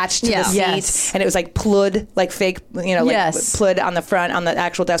attached to the seat, Yes. and it was like plud, like fake, plud on the front on the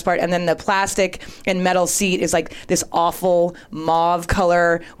actual desk part, and then the plastic and metal seat is like this awful mauve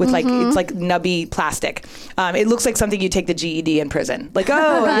color with like it's like nubby plastic. It looks like something you take the GED in prison. Like, you're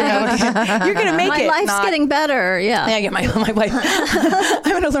gonna make My it. life's getting better. Yeah. I get my wife. I'm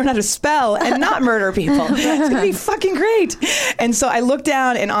going to learn how to spell and not murder people. It's going to be fucking great. And so I look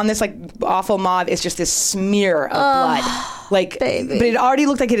down, and on this like awful mauve is just this smear of blood. Like, baby. But it already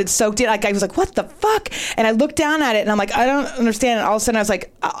looked like it had soaked in. Like, I was like, what the fuck? And I looked down at it, and I'm like, I don't understand. And all of a sudden, I was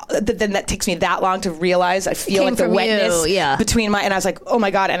like, then that takes me that long to realize. I feel like the wetness between and I was like, oh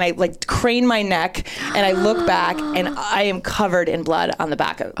my God. And I like crane my neck, and I look back, and I am covered in blood on the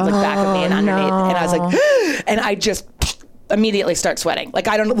back of me and underneath. No. And I was like, and I just immediately start sweating. Like,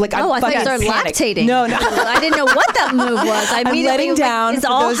 I don't, like, I thought you started lactating. No. I didn't know what that move was. I'm letting down. Is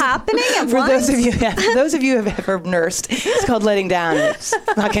all happening at for once? those of you who have ever nursed, it's called letting down. It's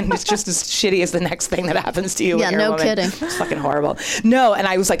just as shitty as the next thing that happens to you. Yeah, when you're a no woman. kidding. It's fucking horrible. No, and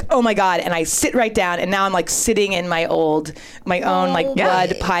I was like, oh my God, and I sit right down, and now I'm like sitting in my own like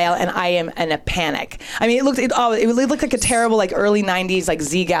blood pile, and I am in a panic. I mean, it looked like a terrible like early '90s like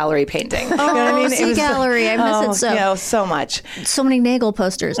Z Gallery painting. You know what I mean? Z Gallery, I miss it so. So much. So many Nagel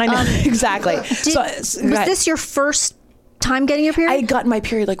posters. I know, exactly. Was this your first time getting your period? I got my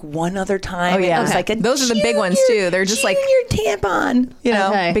period like one other time. Oh yeah, it was like those are the big ones too. They're just like your tampon,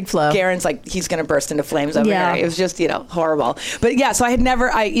 big flow. Garen's like he's gonna burst into flames over here. It was just horrible. But yeah, so I had never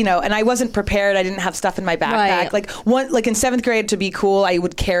and I wasn't prepared. I didn't have stuff in my backpack. Right. Like in 7th grade, to be cool, I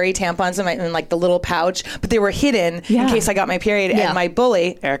would carry tampons in like the little pouch, but they were hidden in case I got my period. Yeah. And my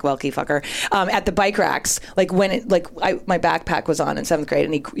bully, Eric Welke fucker, at the bike racks, like when it my backpack was on in 7th grade,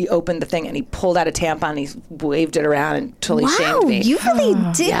 and he opened the thing and he pulled out a tampon and he waved it around and totally shamed me. You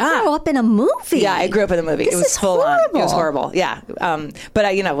really did grow up in a movie. Yeah, I grew up in a movie. This it was is full horrible. on. It was horrible. Yeah. But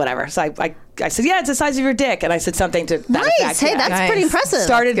I, whatever. So I I said, yeah, it's the size of your dick. And I said something to that Nice. effect. Hey, Yeah. that's pretty impressive.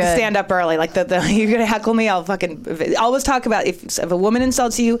 Started to stand up early. Like, you're going to heckle me? I'll fucking... Always talk about if a woman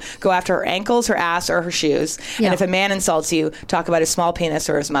insults you, go after her ankles, her ass, or her shoes. Yeah. And if a man insults you, talk about his small penis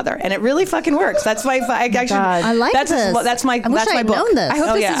or his mother. And it really fucking works. That's why I like that's this. That's my I wish I had book. known this. I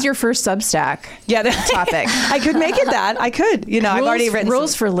hope this is your first Substack topic. I could make it that. I could. You know, I've already written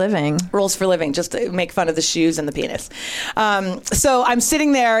rules for living. Rules for living, just to make fun of the shoes and the penis. So I'm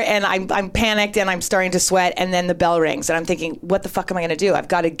sitting there and I'm panicked and I'm starting to sweat, and then the bell rings and I'm thinking, what the fuck am I going to do? I've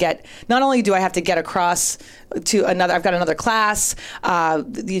got to get, not only do I have to get across to another, I've got another class,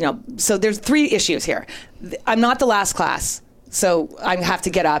 so there's 3 issues here. I'm not the last class. So I have to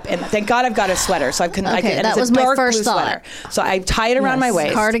get up, and thank God I've got a sweater. So and that was it's a my dark first blue thought. sweater. So I tie it around my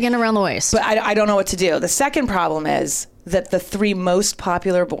waist. Cardigan around the waist. But I don't know what to do. The second problem is that the 3 most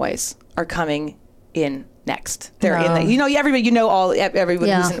popular boys are coming in next. They're in the, everybody,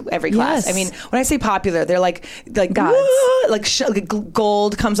 everybody who's in every class. Yes. I mean, when I say popular, they're like gods. like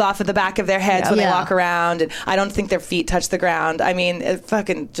gold comes off of the back of their heads when they walk around, and I don't think their feet touch the ground. I mean,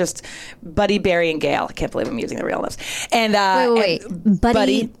 fucking just Buddy, Barry, and Gail. I can't believe I'm using the real names. And wait.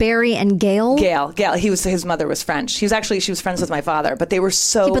 Buddy, Barry, and Gail? Gail. His mother was French. She was friends with my father, but they were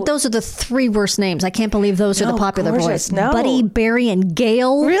so... Yeah, but those are the 3 worst names. I can't believe those are the popular boys. No. Buddy, Barry, and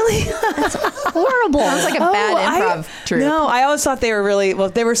Gail? Really? That's horrible. Sounds like a bad improv troupe. No, I always thought they were really... Well,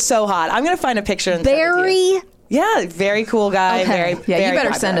 they were so hot. I'm going to find a picture and send it to Barry? you. Yeah, very cool guy. Okay. Very, you better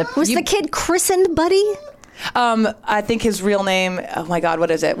popular. send it. Was the kid christened Buddy? I think his real name, oh my God,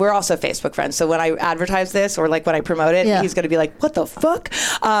 what is it? We're also Facebook friends. So when I advertise this or like when I promote it, he's going to be like, what the fuck?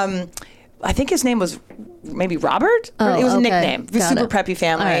 I think his name was maybe Robert. It was a nickname. Super preppy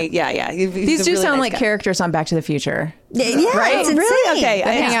family. Right. Yeah. These do sound like characters on Back to the Future. Yeah, right? it's insane. Really? Okay.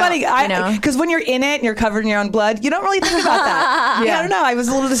 It's out, funny because when you're in it and you're covered in your own blood, you don't really think about that. I don't know. I was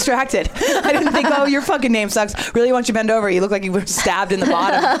a little distracted. I didn't think, oh, your fucking name sucks. Really, once you bend over, you look like you were stabbed in the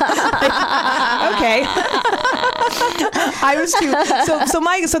bottom. Okay. I was too.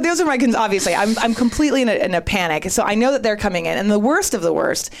 So those are my obviously. I'm completely in a panic. So I know that they're coming in, and the worst of the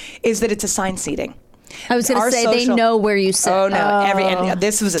worst is that it's assigned seating. I was going to say they know where you sit. Oh no! And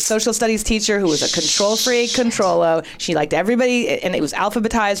this was a social studies teacher who was a control freak, controlo. She liked everybody, and it was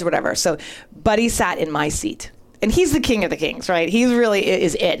alphabetized or whatever. So Buddy sat in my seat. And he's the king of the kings, right? He really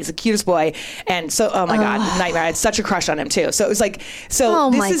is it. He's the cutest boy. And so, oh my God, nightmare. I had such a crush on him too. So it was like, this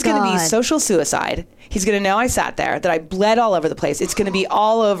is going to be social suicide. He's going to know I sat there, that I bled all over the place. It's going to be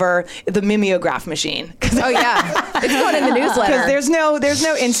all over the mimeograph machine. Oh yeah, it's going in the newsletter. Because there's no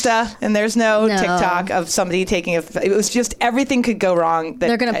Insta and there's no TikTok of somebody taking it was just everything could go wrong.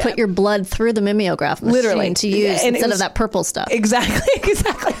 They're going to put your blood through the mimeograph machine literally to use instead of that purple stuff. Exactly.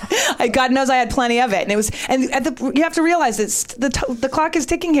 God knows I had plenty of it, and you have to realize that the clock is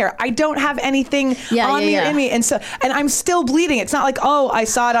ticking here. I don't have anything on me or in me, and I'm still bleeding. It's not like, oh, I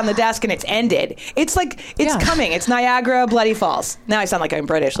saw it on the desk and it's ended. It's like it's coming. It's Niagara Bloody Falls. Now I sound like I'm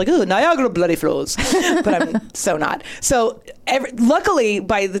British, like, oh, Niagara Bloody Falls, but I'm so not. So luckily,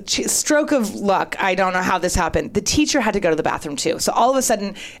 by the stroke of luck, I don't know how this happened. The teacher had to go to the bathroom too. So all of a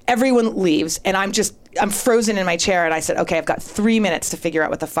sudden, everyone leaves, and I'm frozen in my chair, and I said, okay, I've got 3 minutes to figure out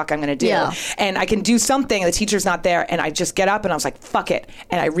what the fuck I'm going to do. Yeah. And I can do something. The teacher's not there. And I just get up and I was like, fuck it.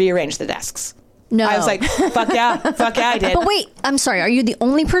 And I rearranged the desks. No. I was like, fuck yeah, I did. But wait, I'm sorry. Are you the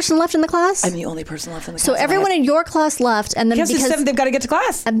only person left in the class? I'm the only person left in the class. So everyone in your class left, and then because it's 7, they've got to get to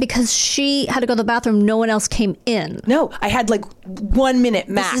class. And because she had to go to the bathroom, no one else came in. No, I had like 1 minute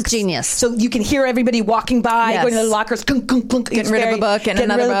max. This is genius. So you can hear everybody walking by, going to the lockers, clunk, clunk, clunk, getting rid of a book and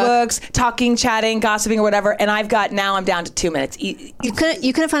another book. Books, talking, chatting, gossiping, or whatever. And I'm down to 2 minutes. You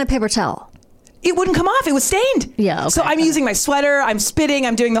couldn't find a paper towel. It wouldn't come off. It was stained. Yeah. Okay, so I'm using my sweater. I'm spitting.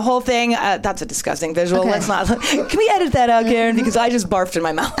 I'm doing the whole thing. That's a disgusting visual. Okay. Let's not. Can we edit that out, Karen? Because I just barfed in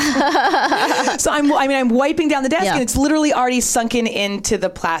my mouth. So I'm wiping down the desk, and it's literally already sunken into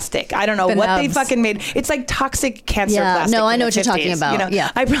the plastic. I don't know what they fucking made. It's like toxic cancer plastic. No, I know from what the you're 50s, talking about. You know? Yeah.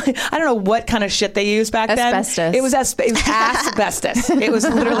 I don't know what kind of shit they used back Asbestos. then. It was asbestos. It was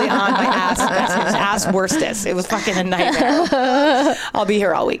literally on my asbestos. It was ass-worstus. It was fucking a nightmare. I'll be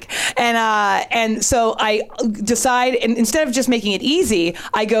here all week. And so I decide, and instead of just making it easy,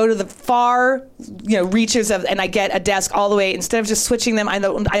 I go to the far, reaches of, and I get a desk all the way. Instead of just switching them, I'm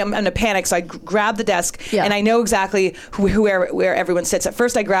in a panic, so I grab the desk, and I know exactly where everyone sits. At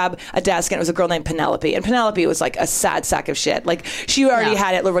first, I grab a desk, and it was a girl named Penelope, and Penelope was like a sad sack of shit. Like she already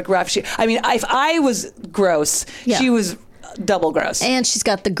had it rough. If I was gross, she was double gross. And she's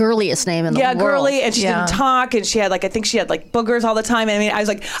got the girliest name in the world. Yeah, girly, and she didn't talk, and she had like, I think she had like boogers all the time. And I mean, I was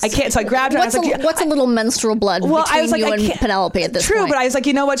like, I can't. So I grabbed her. What's, and I was like, what's a little menstrual blood between you and Penelope at this point? True, but I was like,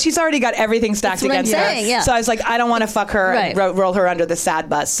 you know what? She's already got everything stacked against her. Yeah. So I was like, I don't want to fuck her and roll her under the sad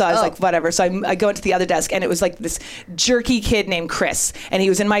bus. So I was like, whatever. So I go into the other desk, and it was like this jerky kid named Chris, and he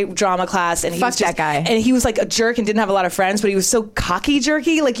was in my drama class, and he was just, that guy. And he was like a jerk and didn't have a lot of friends, but he was so cocky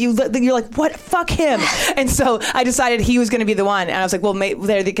jerky. Like you're like, what? Fuck him. And so I decided he was going to be the one, and I was like, well,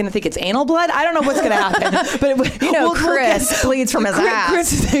 they're going to think it's anal blood. I don't know what's going to happen, but Chris bleeds from his ass.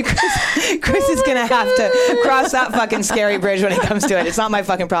 Chris is going to have to cross that fucking scary bridge when it comes to it. It's not my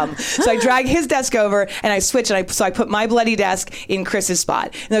fucking problem. So I drag his desk over and I switch, and so I put my bloody desk in Chris's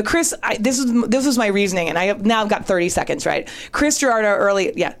spot. Now Chris, this was my reasoning, and I've got 30 seconds, right? Chris Gerardo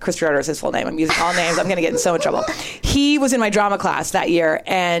Chris Gerardo is his full name. I'm using all names. I'm going to get in so much trouble. He was in my drama class that year,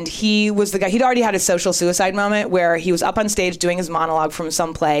 and he was the guy. He'd already had a social suicide moment where he was up on stage doing his monologue from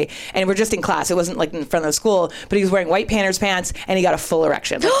some play, and we're just in class. It wasn't like in front of the school, but he was wearing white Painter's pants, and he got a full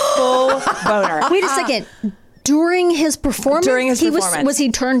erection, like full boner. Wait a second. During his performance? Was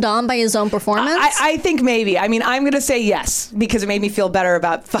he turned on by his own performance? I think maybe. I mean, I'm going to say yes, because it made me feel better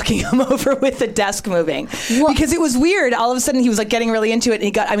about fucking him over with the desk moving. What? Because it was weird. All of a sudden, he was like getting really into it, and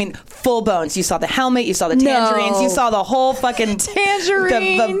he got, full bones. You saw the helmet, you saw the tangerines, you saw the whole fucking...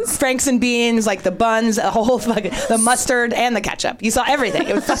 Tangerines! The Franks and beans, like the buns, the whole fucking... The mustard and the ketchup. You saw everything.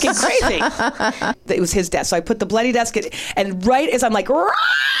 It was fucking crazy. It was his desk. So I put the bloody desk, and right as I'm like,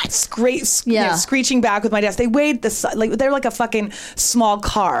 screeching back with my desk, they weighed they're like a fucking small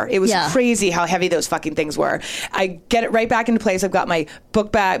car. It was crazy how heavy those fucking things were. I get it right back into place. I've got my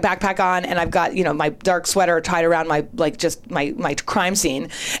book backpack on, and I've got my dark sweater tied around my my crime scene,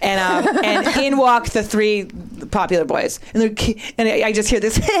 and in walk the three popular boys, and I just hear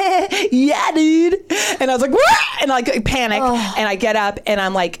this, yeah, dude, and I was like, what? And I panic, and I get up, and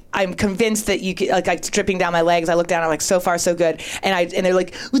I'm convinced that you could, I'm dripping down my legs. I look down, I'm like, so far so good, and they're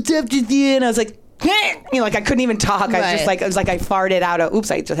like, what's up with you? And I was like, I couldn't even talk. I was just I farted out. Oops,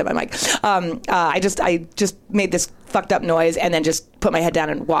 I just hit my mic. I just made this fucked up noise and then just put my head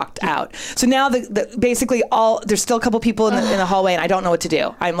down and walked out. So now basically there's still a couple people in the hallway, and I don't know what to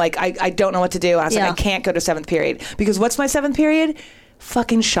do. I'm like, I don't know what to do. I was like, I can't go to 7th period, because what's my 7th period?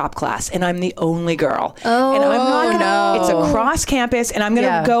 Fucking shop class, and I'm the only girl. Oh, and I'm not it's a cross campus, and I'm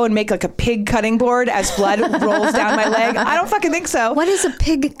gonna go and make like a pig cutting board as blood rolls down my leg. I don't fucking think so. What is a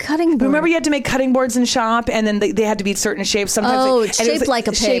pig cutting board? Remember, you had to make cutting boards in shop, and then they had to be certain shapes. Sometimes it's shaped like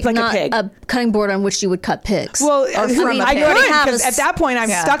a pig, shaped like not a pig. A cutting board on which you would cut pigs. Well, I couldn't, because at that point I'm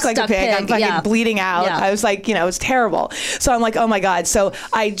stuck like a pig. I'm fucking bleeding out. I was like, it was terrible. So I'm like, oh my God. So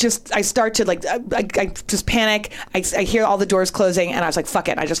I start to I just panic. I hear all the doors closing, and I was like, fuck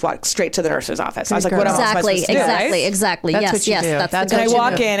it. I just walked straight to the nurse's office. I was like, what else am I supposed to do? Exactly. That's Yes. That's and I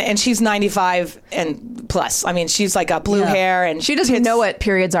walk in, and she's 95 and plus. I mean, she's like a blue hair, and she doesn't know what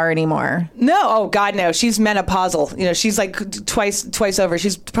periods are anymore. No, oh God, no. She's menopausal. She's like twice over.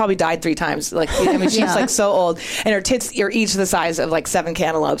 She's probably died 3 times. She's like so old, and her tits are each the size of like 7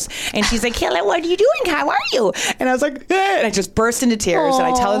 cantaloupes. And she's like, Helen, what are you doing? How are you? And I was like, and I just burst into tears. Aww.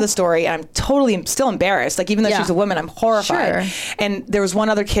 And I tell her the story, and I'm totally still embarrassed. Like, even though she's a woman, I'm horrified. Sure. And there was one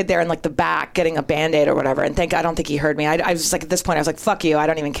other kid there in like the back getting a Band-Aid or whatever, and I don't think he heard me. I was just like, at this point, I was like, fuck you, I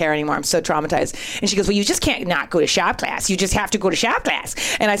don't even care anymore. I'm so traumatized. And she goes, well, you just can't not go to shop class. You just have to go to shop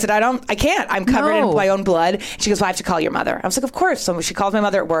class. And I said, I can't. I'm covered in my own blood. She goes, well, I have to call your mother. I was like, of course. So she calls my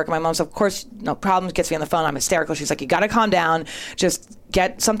mother at work. My mom's, of course, no problem, gets me on the phone. I'm hysterical. She's like, you got to calm down. Just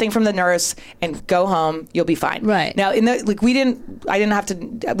get something from the nurse and go home. You'll be fine. Right. Now, I didn't have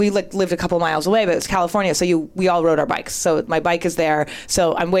to, we lived a couple miles away, but it's California. So we all rode our bikes. So my bike is there.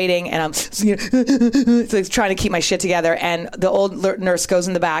 So I'm waiting, and I'm so trying to keep my shit together. And the old nurse goes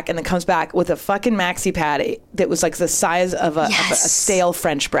in the back and then comes back with a fucking maxi pad that was like the size of a stale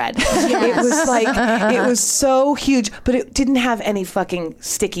French bread. Yes. It was like, it was so huge, but it didn't have any fucking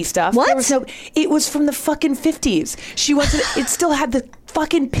sticky stuff. What? There was it was from the fucking 50s. It still had the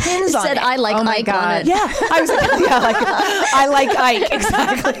fucking pins on it. Said I like Ike on it. Yeah, I was like, I like Ike,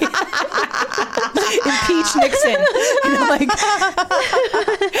 exactly. Impeach Nixon.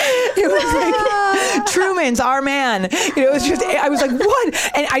 It was like Truman's our man. It was just, I was like,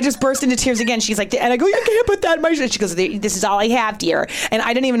 what? And I just burst into tears again. She's like, and I go, you can't put that in my shirt. She goes, this is all I have, dear. And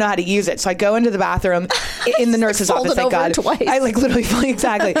I didn't even know how to use it. So I go into the bathroom in the nurse's office. Thank God. Twice. I literally,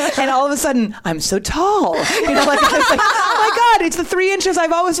 exactly. And all of a sudden, I'm so tall. I was like, oh my God, it's the 3-inch inches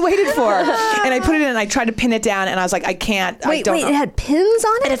I've always waited for. And I put it in and I tried to pin it down and I was like, I can't. Wait, it had pins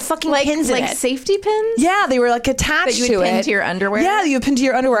on it? It had fucking pins in it. Like safety pins? Yeah, they were like attached that you would pin to your underwear? Yeah, you would pin to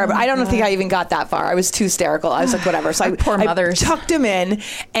your underwear. But I don't think I even got that far. I was too hysterical. I was like, whatever. So I tucked them in,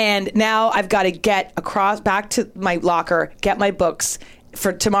 and now I've got to get back to my locker, get my books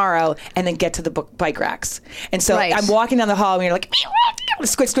for tomorrow, and then get to the bike racks. And so I'm walking down the hall and you're like,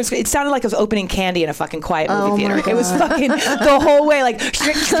 squish, squish, squish. It sounded like I was opening candy in a fucking quiet movie theater. It was fucking the whole way like,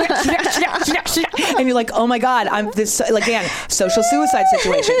 and you're like, oh my God, I'm this, like, again, social suicide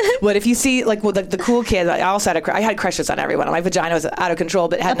situation. What if you see like the cool kids? I also had crushes on everyone. My vagina was out of control,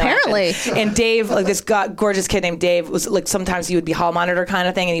 but had apparently. No and Dave, like this gorgeous kid named Dave, was like, sometimes he would be hall monitor kind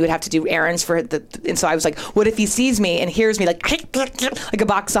of thing, and he would have to do errands for and so I was like, what if he sees me and hears me like a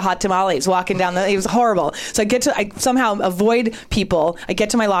box of hot tamales walking down it was horrible. So I somehow avoid people. I get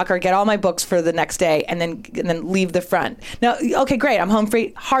to my locker, get all my books for the next day, and then leave the front. Now, okay, great, I'm home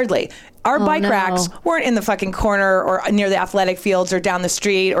free. Hardly. Our bike racks weren't in the fucking corner or near the athletic fields or down the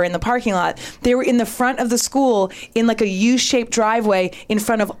street or in the parking lot. They were in the front of the school in like a U-shaped driveway in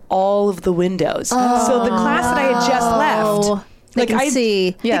front of all of the windows. So the class that I had just left... They can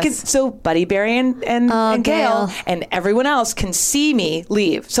see. Yes. So Buddy, Barry, and Gail and everyone else can see me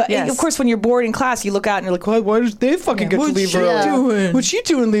leave. So of course, when you're bored in class, you look out and you're like, why does they fucking get to leave early? What's she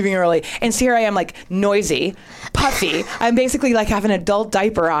doing leaving early? And so here I am, like noisy, puffy. I'm basically like have an adult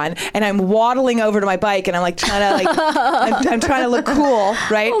diaper on, and I'm waddling over to my bike, and I'm like trying to I'm trying to look cool,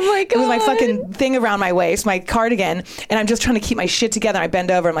 right? Oh my God. With my fucking thing around my waist, my cardigan, and I'm just trying to keep my shit together. I bend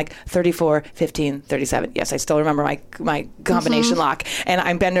over. I'm like 34, 15, 37. Yes, I still remember my combination. Lock, and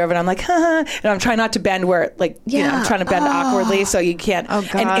I'm bending over and I'm like, and I'm trying not to bend where, like, you know, I'm trying to bend awkwardly so you can't,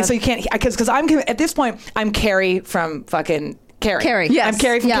 and so you can't, because I'm at this point I'm Carrie from fucking Carrie. Yes. I'm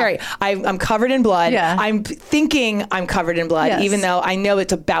Carrie from Carrie. I'm covered in blood. Yeah. I'm thinking I'm covered in blood, even though I know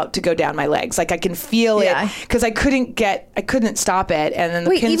it's about to go down my legs. Like I can feel it because I couldn't stop it, and then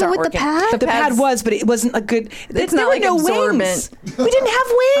the pins aren't working. The pad was, but it wasn't a good. It's not like absorbent. Wings. We didn't have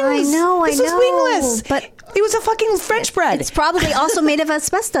wings. I know. This was wingless. But it was a fucking French bread. It's probably also made of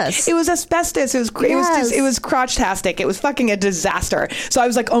asbestos. It was asbestos. It was crotch-tastic. It was fucking a disaster. So I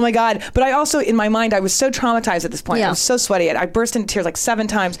was like, oh my God. But I also, in my mind, I was so traumatized at this point. I was so sweaty. I burst into tears like 7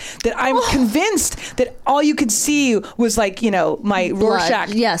 times that I'm convinced that all you could see was like, you know, my Rorschach.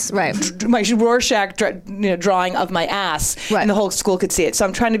 Yes, right. My Rorschach drawing of my ass. Right. And the whole school could see it. So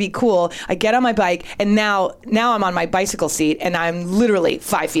I'm trying to be cool. I get on my bike, and now I'm on my bicycle seat, and I'm literally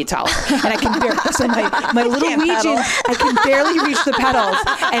 5 feet tall. And I can barely, so my little Ouija, I can barely reach the pedals.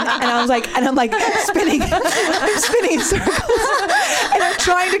 And I'm like spinning. I'm spinning in circles. And I'm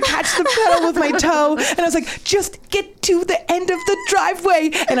trying to catch the pedal with my toe. And I was like, just get to the end of the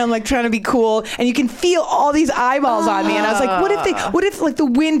driveway. And I'm like trying to be cool. And you can feel all these eyeballs on me. And I was like, what if like the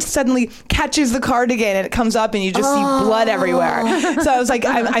wind suddenly catches the cardigan and it comes up and you just see blood everywhere? So I was like,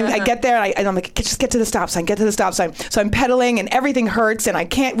 I get there and I'm like, just get to the stop sign, get to the stop sign. So I'm pedaling and everything hurts and I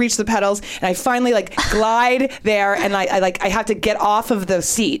can't reach the pedals. And I finally like glide there, and I have to get off of the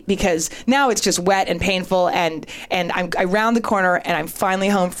seat because now it's just wet and painful, and I round the corner and I'm finally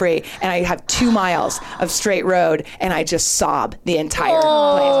home free, and I have 2 miles of straight road, and I just sob the entire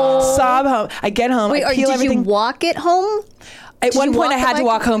place. Sob home. I get home. Wait, I peel everything. Did you walk it home? At one point, I had to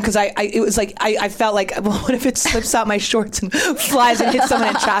walk home because it was like I felt like, well, what if it slips out my shorts and flies and hits someone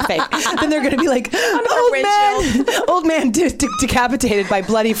in traffic? Then they're going to be like, old man decapitated by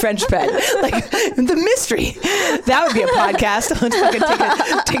bloody French bread. Like the mystery. That would be a podcast.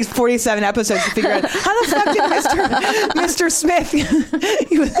 It takes 47 episodes to figure out how the fuck did Mr. Smith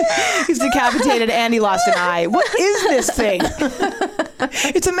he's decapitated and he lost an eye. What is this thing?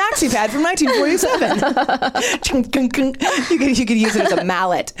 It's a maxi pad from 1947. You could use it as a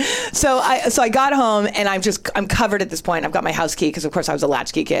mallet. So I got home and I'm covered at this point. I've got my house key because of course I was a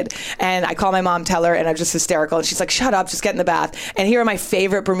latchkey kid. And I call my mom, tell her, and I'm just hysterical. And she's like, shut up, just get in the bath. And here are my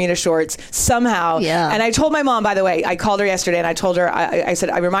favorite Bermuda shorts somehow. Yeah. And I told my mom, by the way, I called her yesterday and I told her, I said,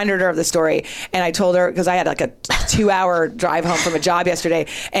 I reminded her of the story. And I told her, because I had like a 2-hour drive home from a job yesterday.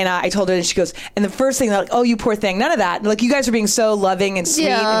 And I told her, and she goes, and the first thing, they're like, oh, you poor thing. None of that. Like, you guys are being so loving and sweet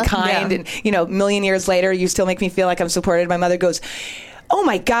and kind. And, you know, a million years later, you still make me feel like I'm supported. My mother goes, oh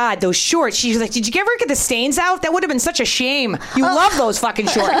my God, those shorts. She's like, did you ever get the stains out? That would have been such a shame. You love those fucking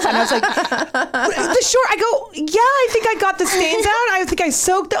shorts. And I was like, the short, I go, yeah, I think I got the stains out. I think I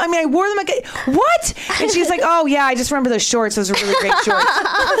soaked them. I mean, I wore them. What? And she's like, oh yeah, I just remember those shorts. Those are really great shorts.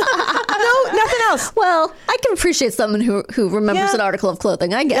 No, nothing else. Well, I can appreciate someone who remembers an article of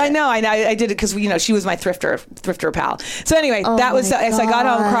clothing. I get it. I know. I did it because, she was my thrifter pal. So anyway, that was, so I got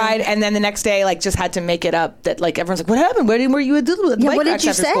home, cried, and then the next day, like, just had to make it up that, like, everyone's like, what happened? Where were you at the bike what did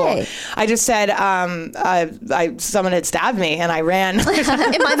you after say? School? I just said, someone had stabbed me and I ran. In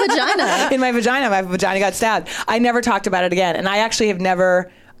my vagina. In my vagina. My vagina got stabbed. I never talked about it again. And I actually have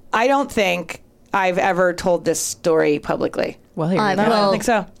never, I don't think I've ever told this story publicly. Well, here you go. I don't think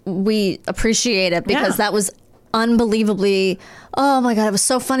so. We appreciate it because that was unbelievably, oh my God, it was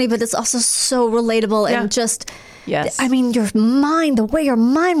so funny, but it's also so relatable and just, yes. I mean, your mind, the way your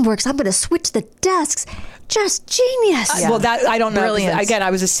mind works, I'm going to switch the desks. Just genius. Well, that I don't know. Brilliant. Again, I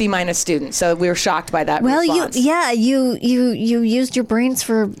was a C- student, so we were shocked by that. Well, response. you used your brains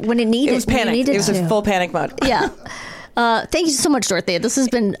for when it needed. It was panic. It was a full panic mode. Yeah. Thank you so much, Dorothea. This has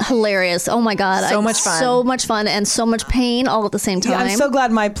been hilarious. Oh my God. So much fun. So much fun and so much pain all at the same time. Yeah, I'm so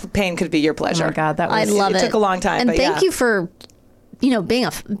glad my pain could be your pleasure. Oh my God, I love it. It took a long time. And but thank you for being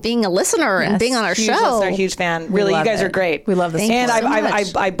a listener and being on our huge show. Listener, huge fan. Really, you guys are great. We love this. Thank And you so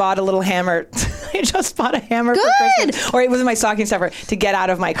much. I bought a little hammer. I just bought a hammer for Christmas. Or it was in my stocking stuffer to get out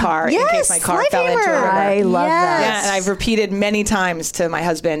of my car in case my car fell into a river. I love that. Yeah, and I've repeated many times to my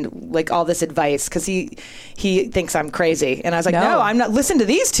husband, like, all this advice because he thinks I'm crazy. And I was like, no, I'm not. Listen to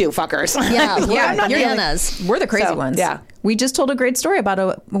these two fuckers. Yeah, I'm not you're doing- Hannah's. We're the crazy So, ones. yeah. We just told a great story about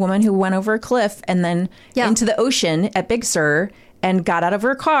a woman who went over a cliff and then into the ocean at Big Sur and got out of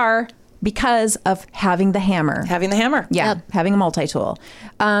her car because of having the hammer. Having the hammer. Yeah, having a multi-tool.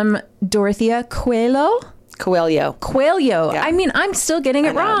 Dorothea Coelho? Coelho. Yeah. I mean, I'm still getting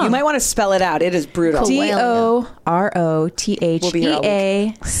it wrong. You might want to spell it out. It is brutal.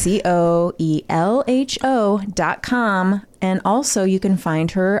 DorotheaCoelho.com. And also you can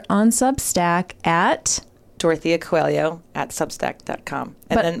find her on Substack at Dorothea Coelho at Substack.com.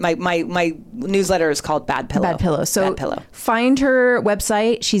 And then my newsletter is called Bad Pillow. Bad Pillow. So Bad Pillow. Find her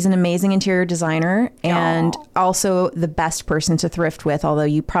website. She's an amazing interior designer and also the best person to thrift with, although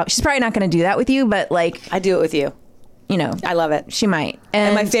she's probably not going to do that with you, but like... I do it with you. I love it. She might.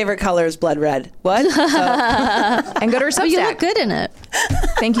 And my favorite color is blood red. What? And go to her Substack. You look good in it.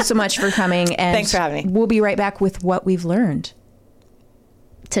 Thank you so much for coming. And thanks for having me. We'll be right back with what we've learned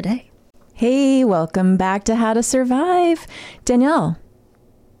today. Hey, welcome back to How to Survive. Danielle.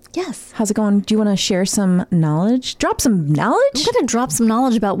 Yes. How's it going? Do you want to share some knowledge? Drop some knowledge? I'm going to drop some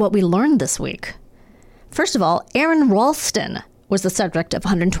knowledge about what we learned this week. First of all, Aron Ralston was the subject of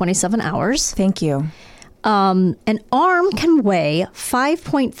 127 Hours. Thank you. An arm can weigh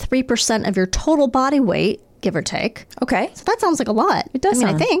 5.3% of your total body weight, give or take. Okay. So that sounds like a lot. It does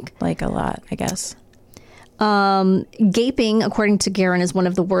I think. Like a lot, I guess. Gaping, according to Garen, is one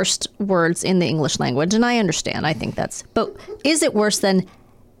of the worst words in the English language, and I understand. I think that's... But is it worse than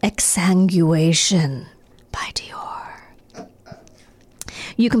exsanguation by Dior?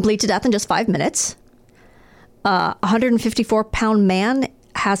 You can bleed to death in just 5 minutes. 154-pound man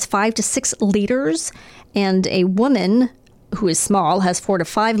has 5 to 6 liters, and a woman who is small has 4 to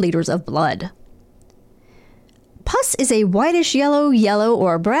 5 liters of blood. Pus is a whitish yellow,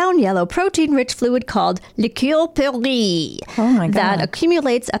 or brown-yellow protein-rich fluid called liqueur peri that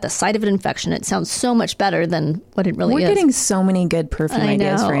accumulates at the site of an infection. It sounds so much better than what it really is. We're getting so many good perfume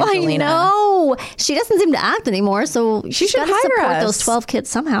ideas for Angelina. I know. She doesn't seem to act anymore, so she should hire support us. Those 12 kids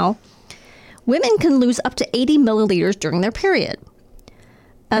somehow. Women can lose up to 80 milliliters during their period.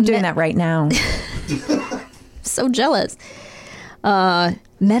 I'm doing that right now. So jealous.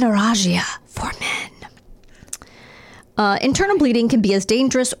 Menorrhagia for men. Internal bleeding can be as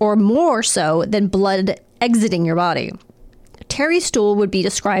dangerous or more so than blood exiting your body. Terry's stool would be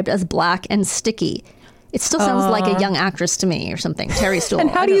described as black and sticky. It still sounds like a young actress to me or something. Terry's stool.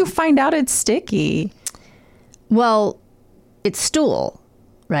 And how do you find out it's sticky? Well, it's stool,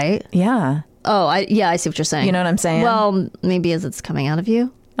 right? Yeah. Oh, I see what you're saying. You know what I'm saying? Well, maybe as it's coming out of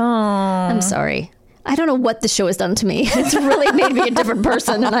you. Oh. I'm sorry. I don't know what the show has done to me. It's really made me a different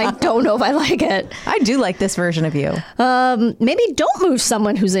person, and I don't know if I like it. I do like this version of you. Maybe don't move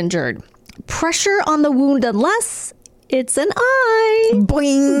someone who's injured. Pressure on the wound unless it's an eye.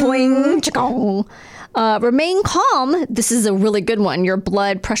 Boing. Boing. Chicong. Remain calm. This is a really good one. Your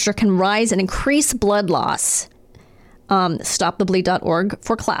blood pressure can rise and increase blood loss. Stopthebleed.org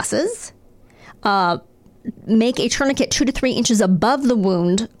for classes. Make a tourniquet 2 to 3 inches above the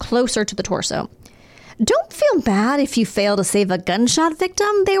wound, closer to the torso. Don't feel bad if you fail to save a gunshot victim.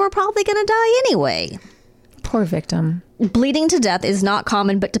 They were probably going to die anyway. Poor victim. Bleeding to death is not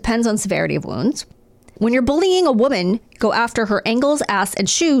common, but depends on severity of wounds. When you're bullying a woman, go after her ankles, ass, and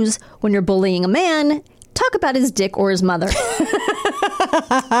shoes. When you're bullying a man, talk about his dick or his mother.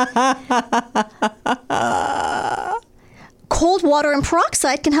 Cold water and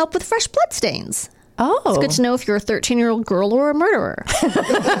peroxide can help with fresh blood stains. Oh. It's good to know if you're a 13-year-old girl or a murderer.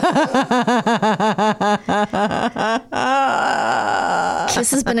 This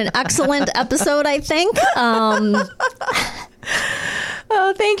has been an excellent episode, I think.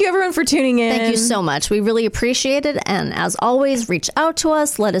 Oh, thank you, everyone, for tuning in. Thank you so much. We really appreciate it. And as always, reach out to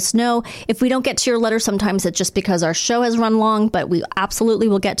us. Let us know. If we don't get to your letter, sometimes it's just because our show has run long, but we absolutely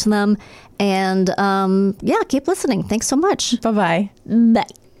will get to them. And keep listening. Thanks so much. Bye-bye. Bye.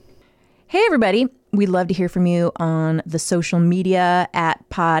 Hey, everybody. We'd love to hear from you on the social media at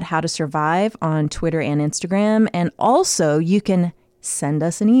Pod How to Survive on Twitter and Instagram. And also, you can send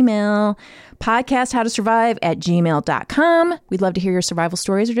us an email, podcasthowtosurvive@gmail.com. We'd love to hear your survival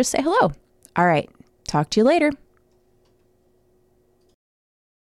stories or just say hello. All right. Talk to you later.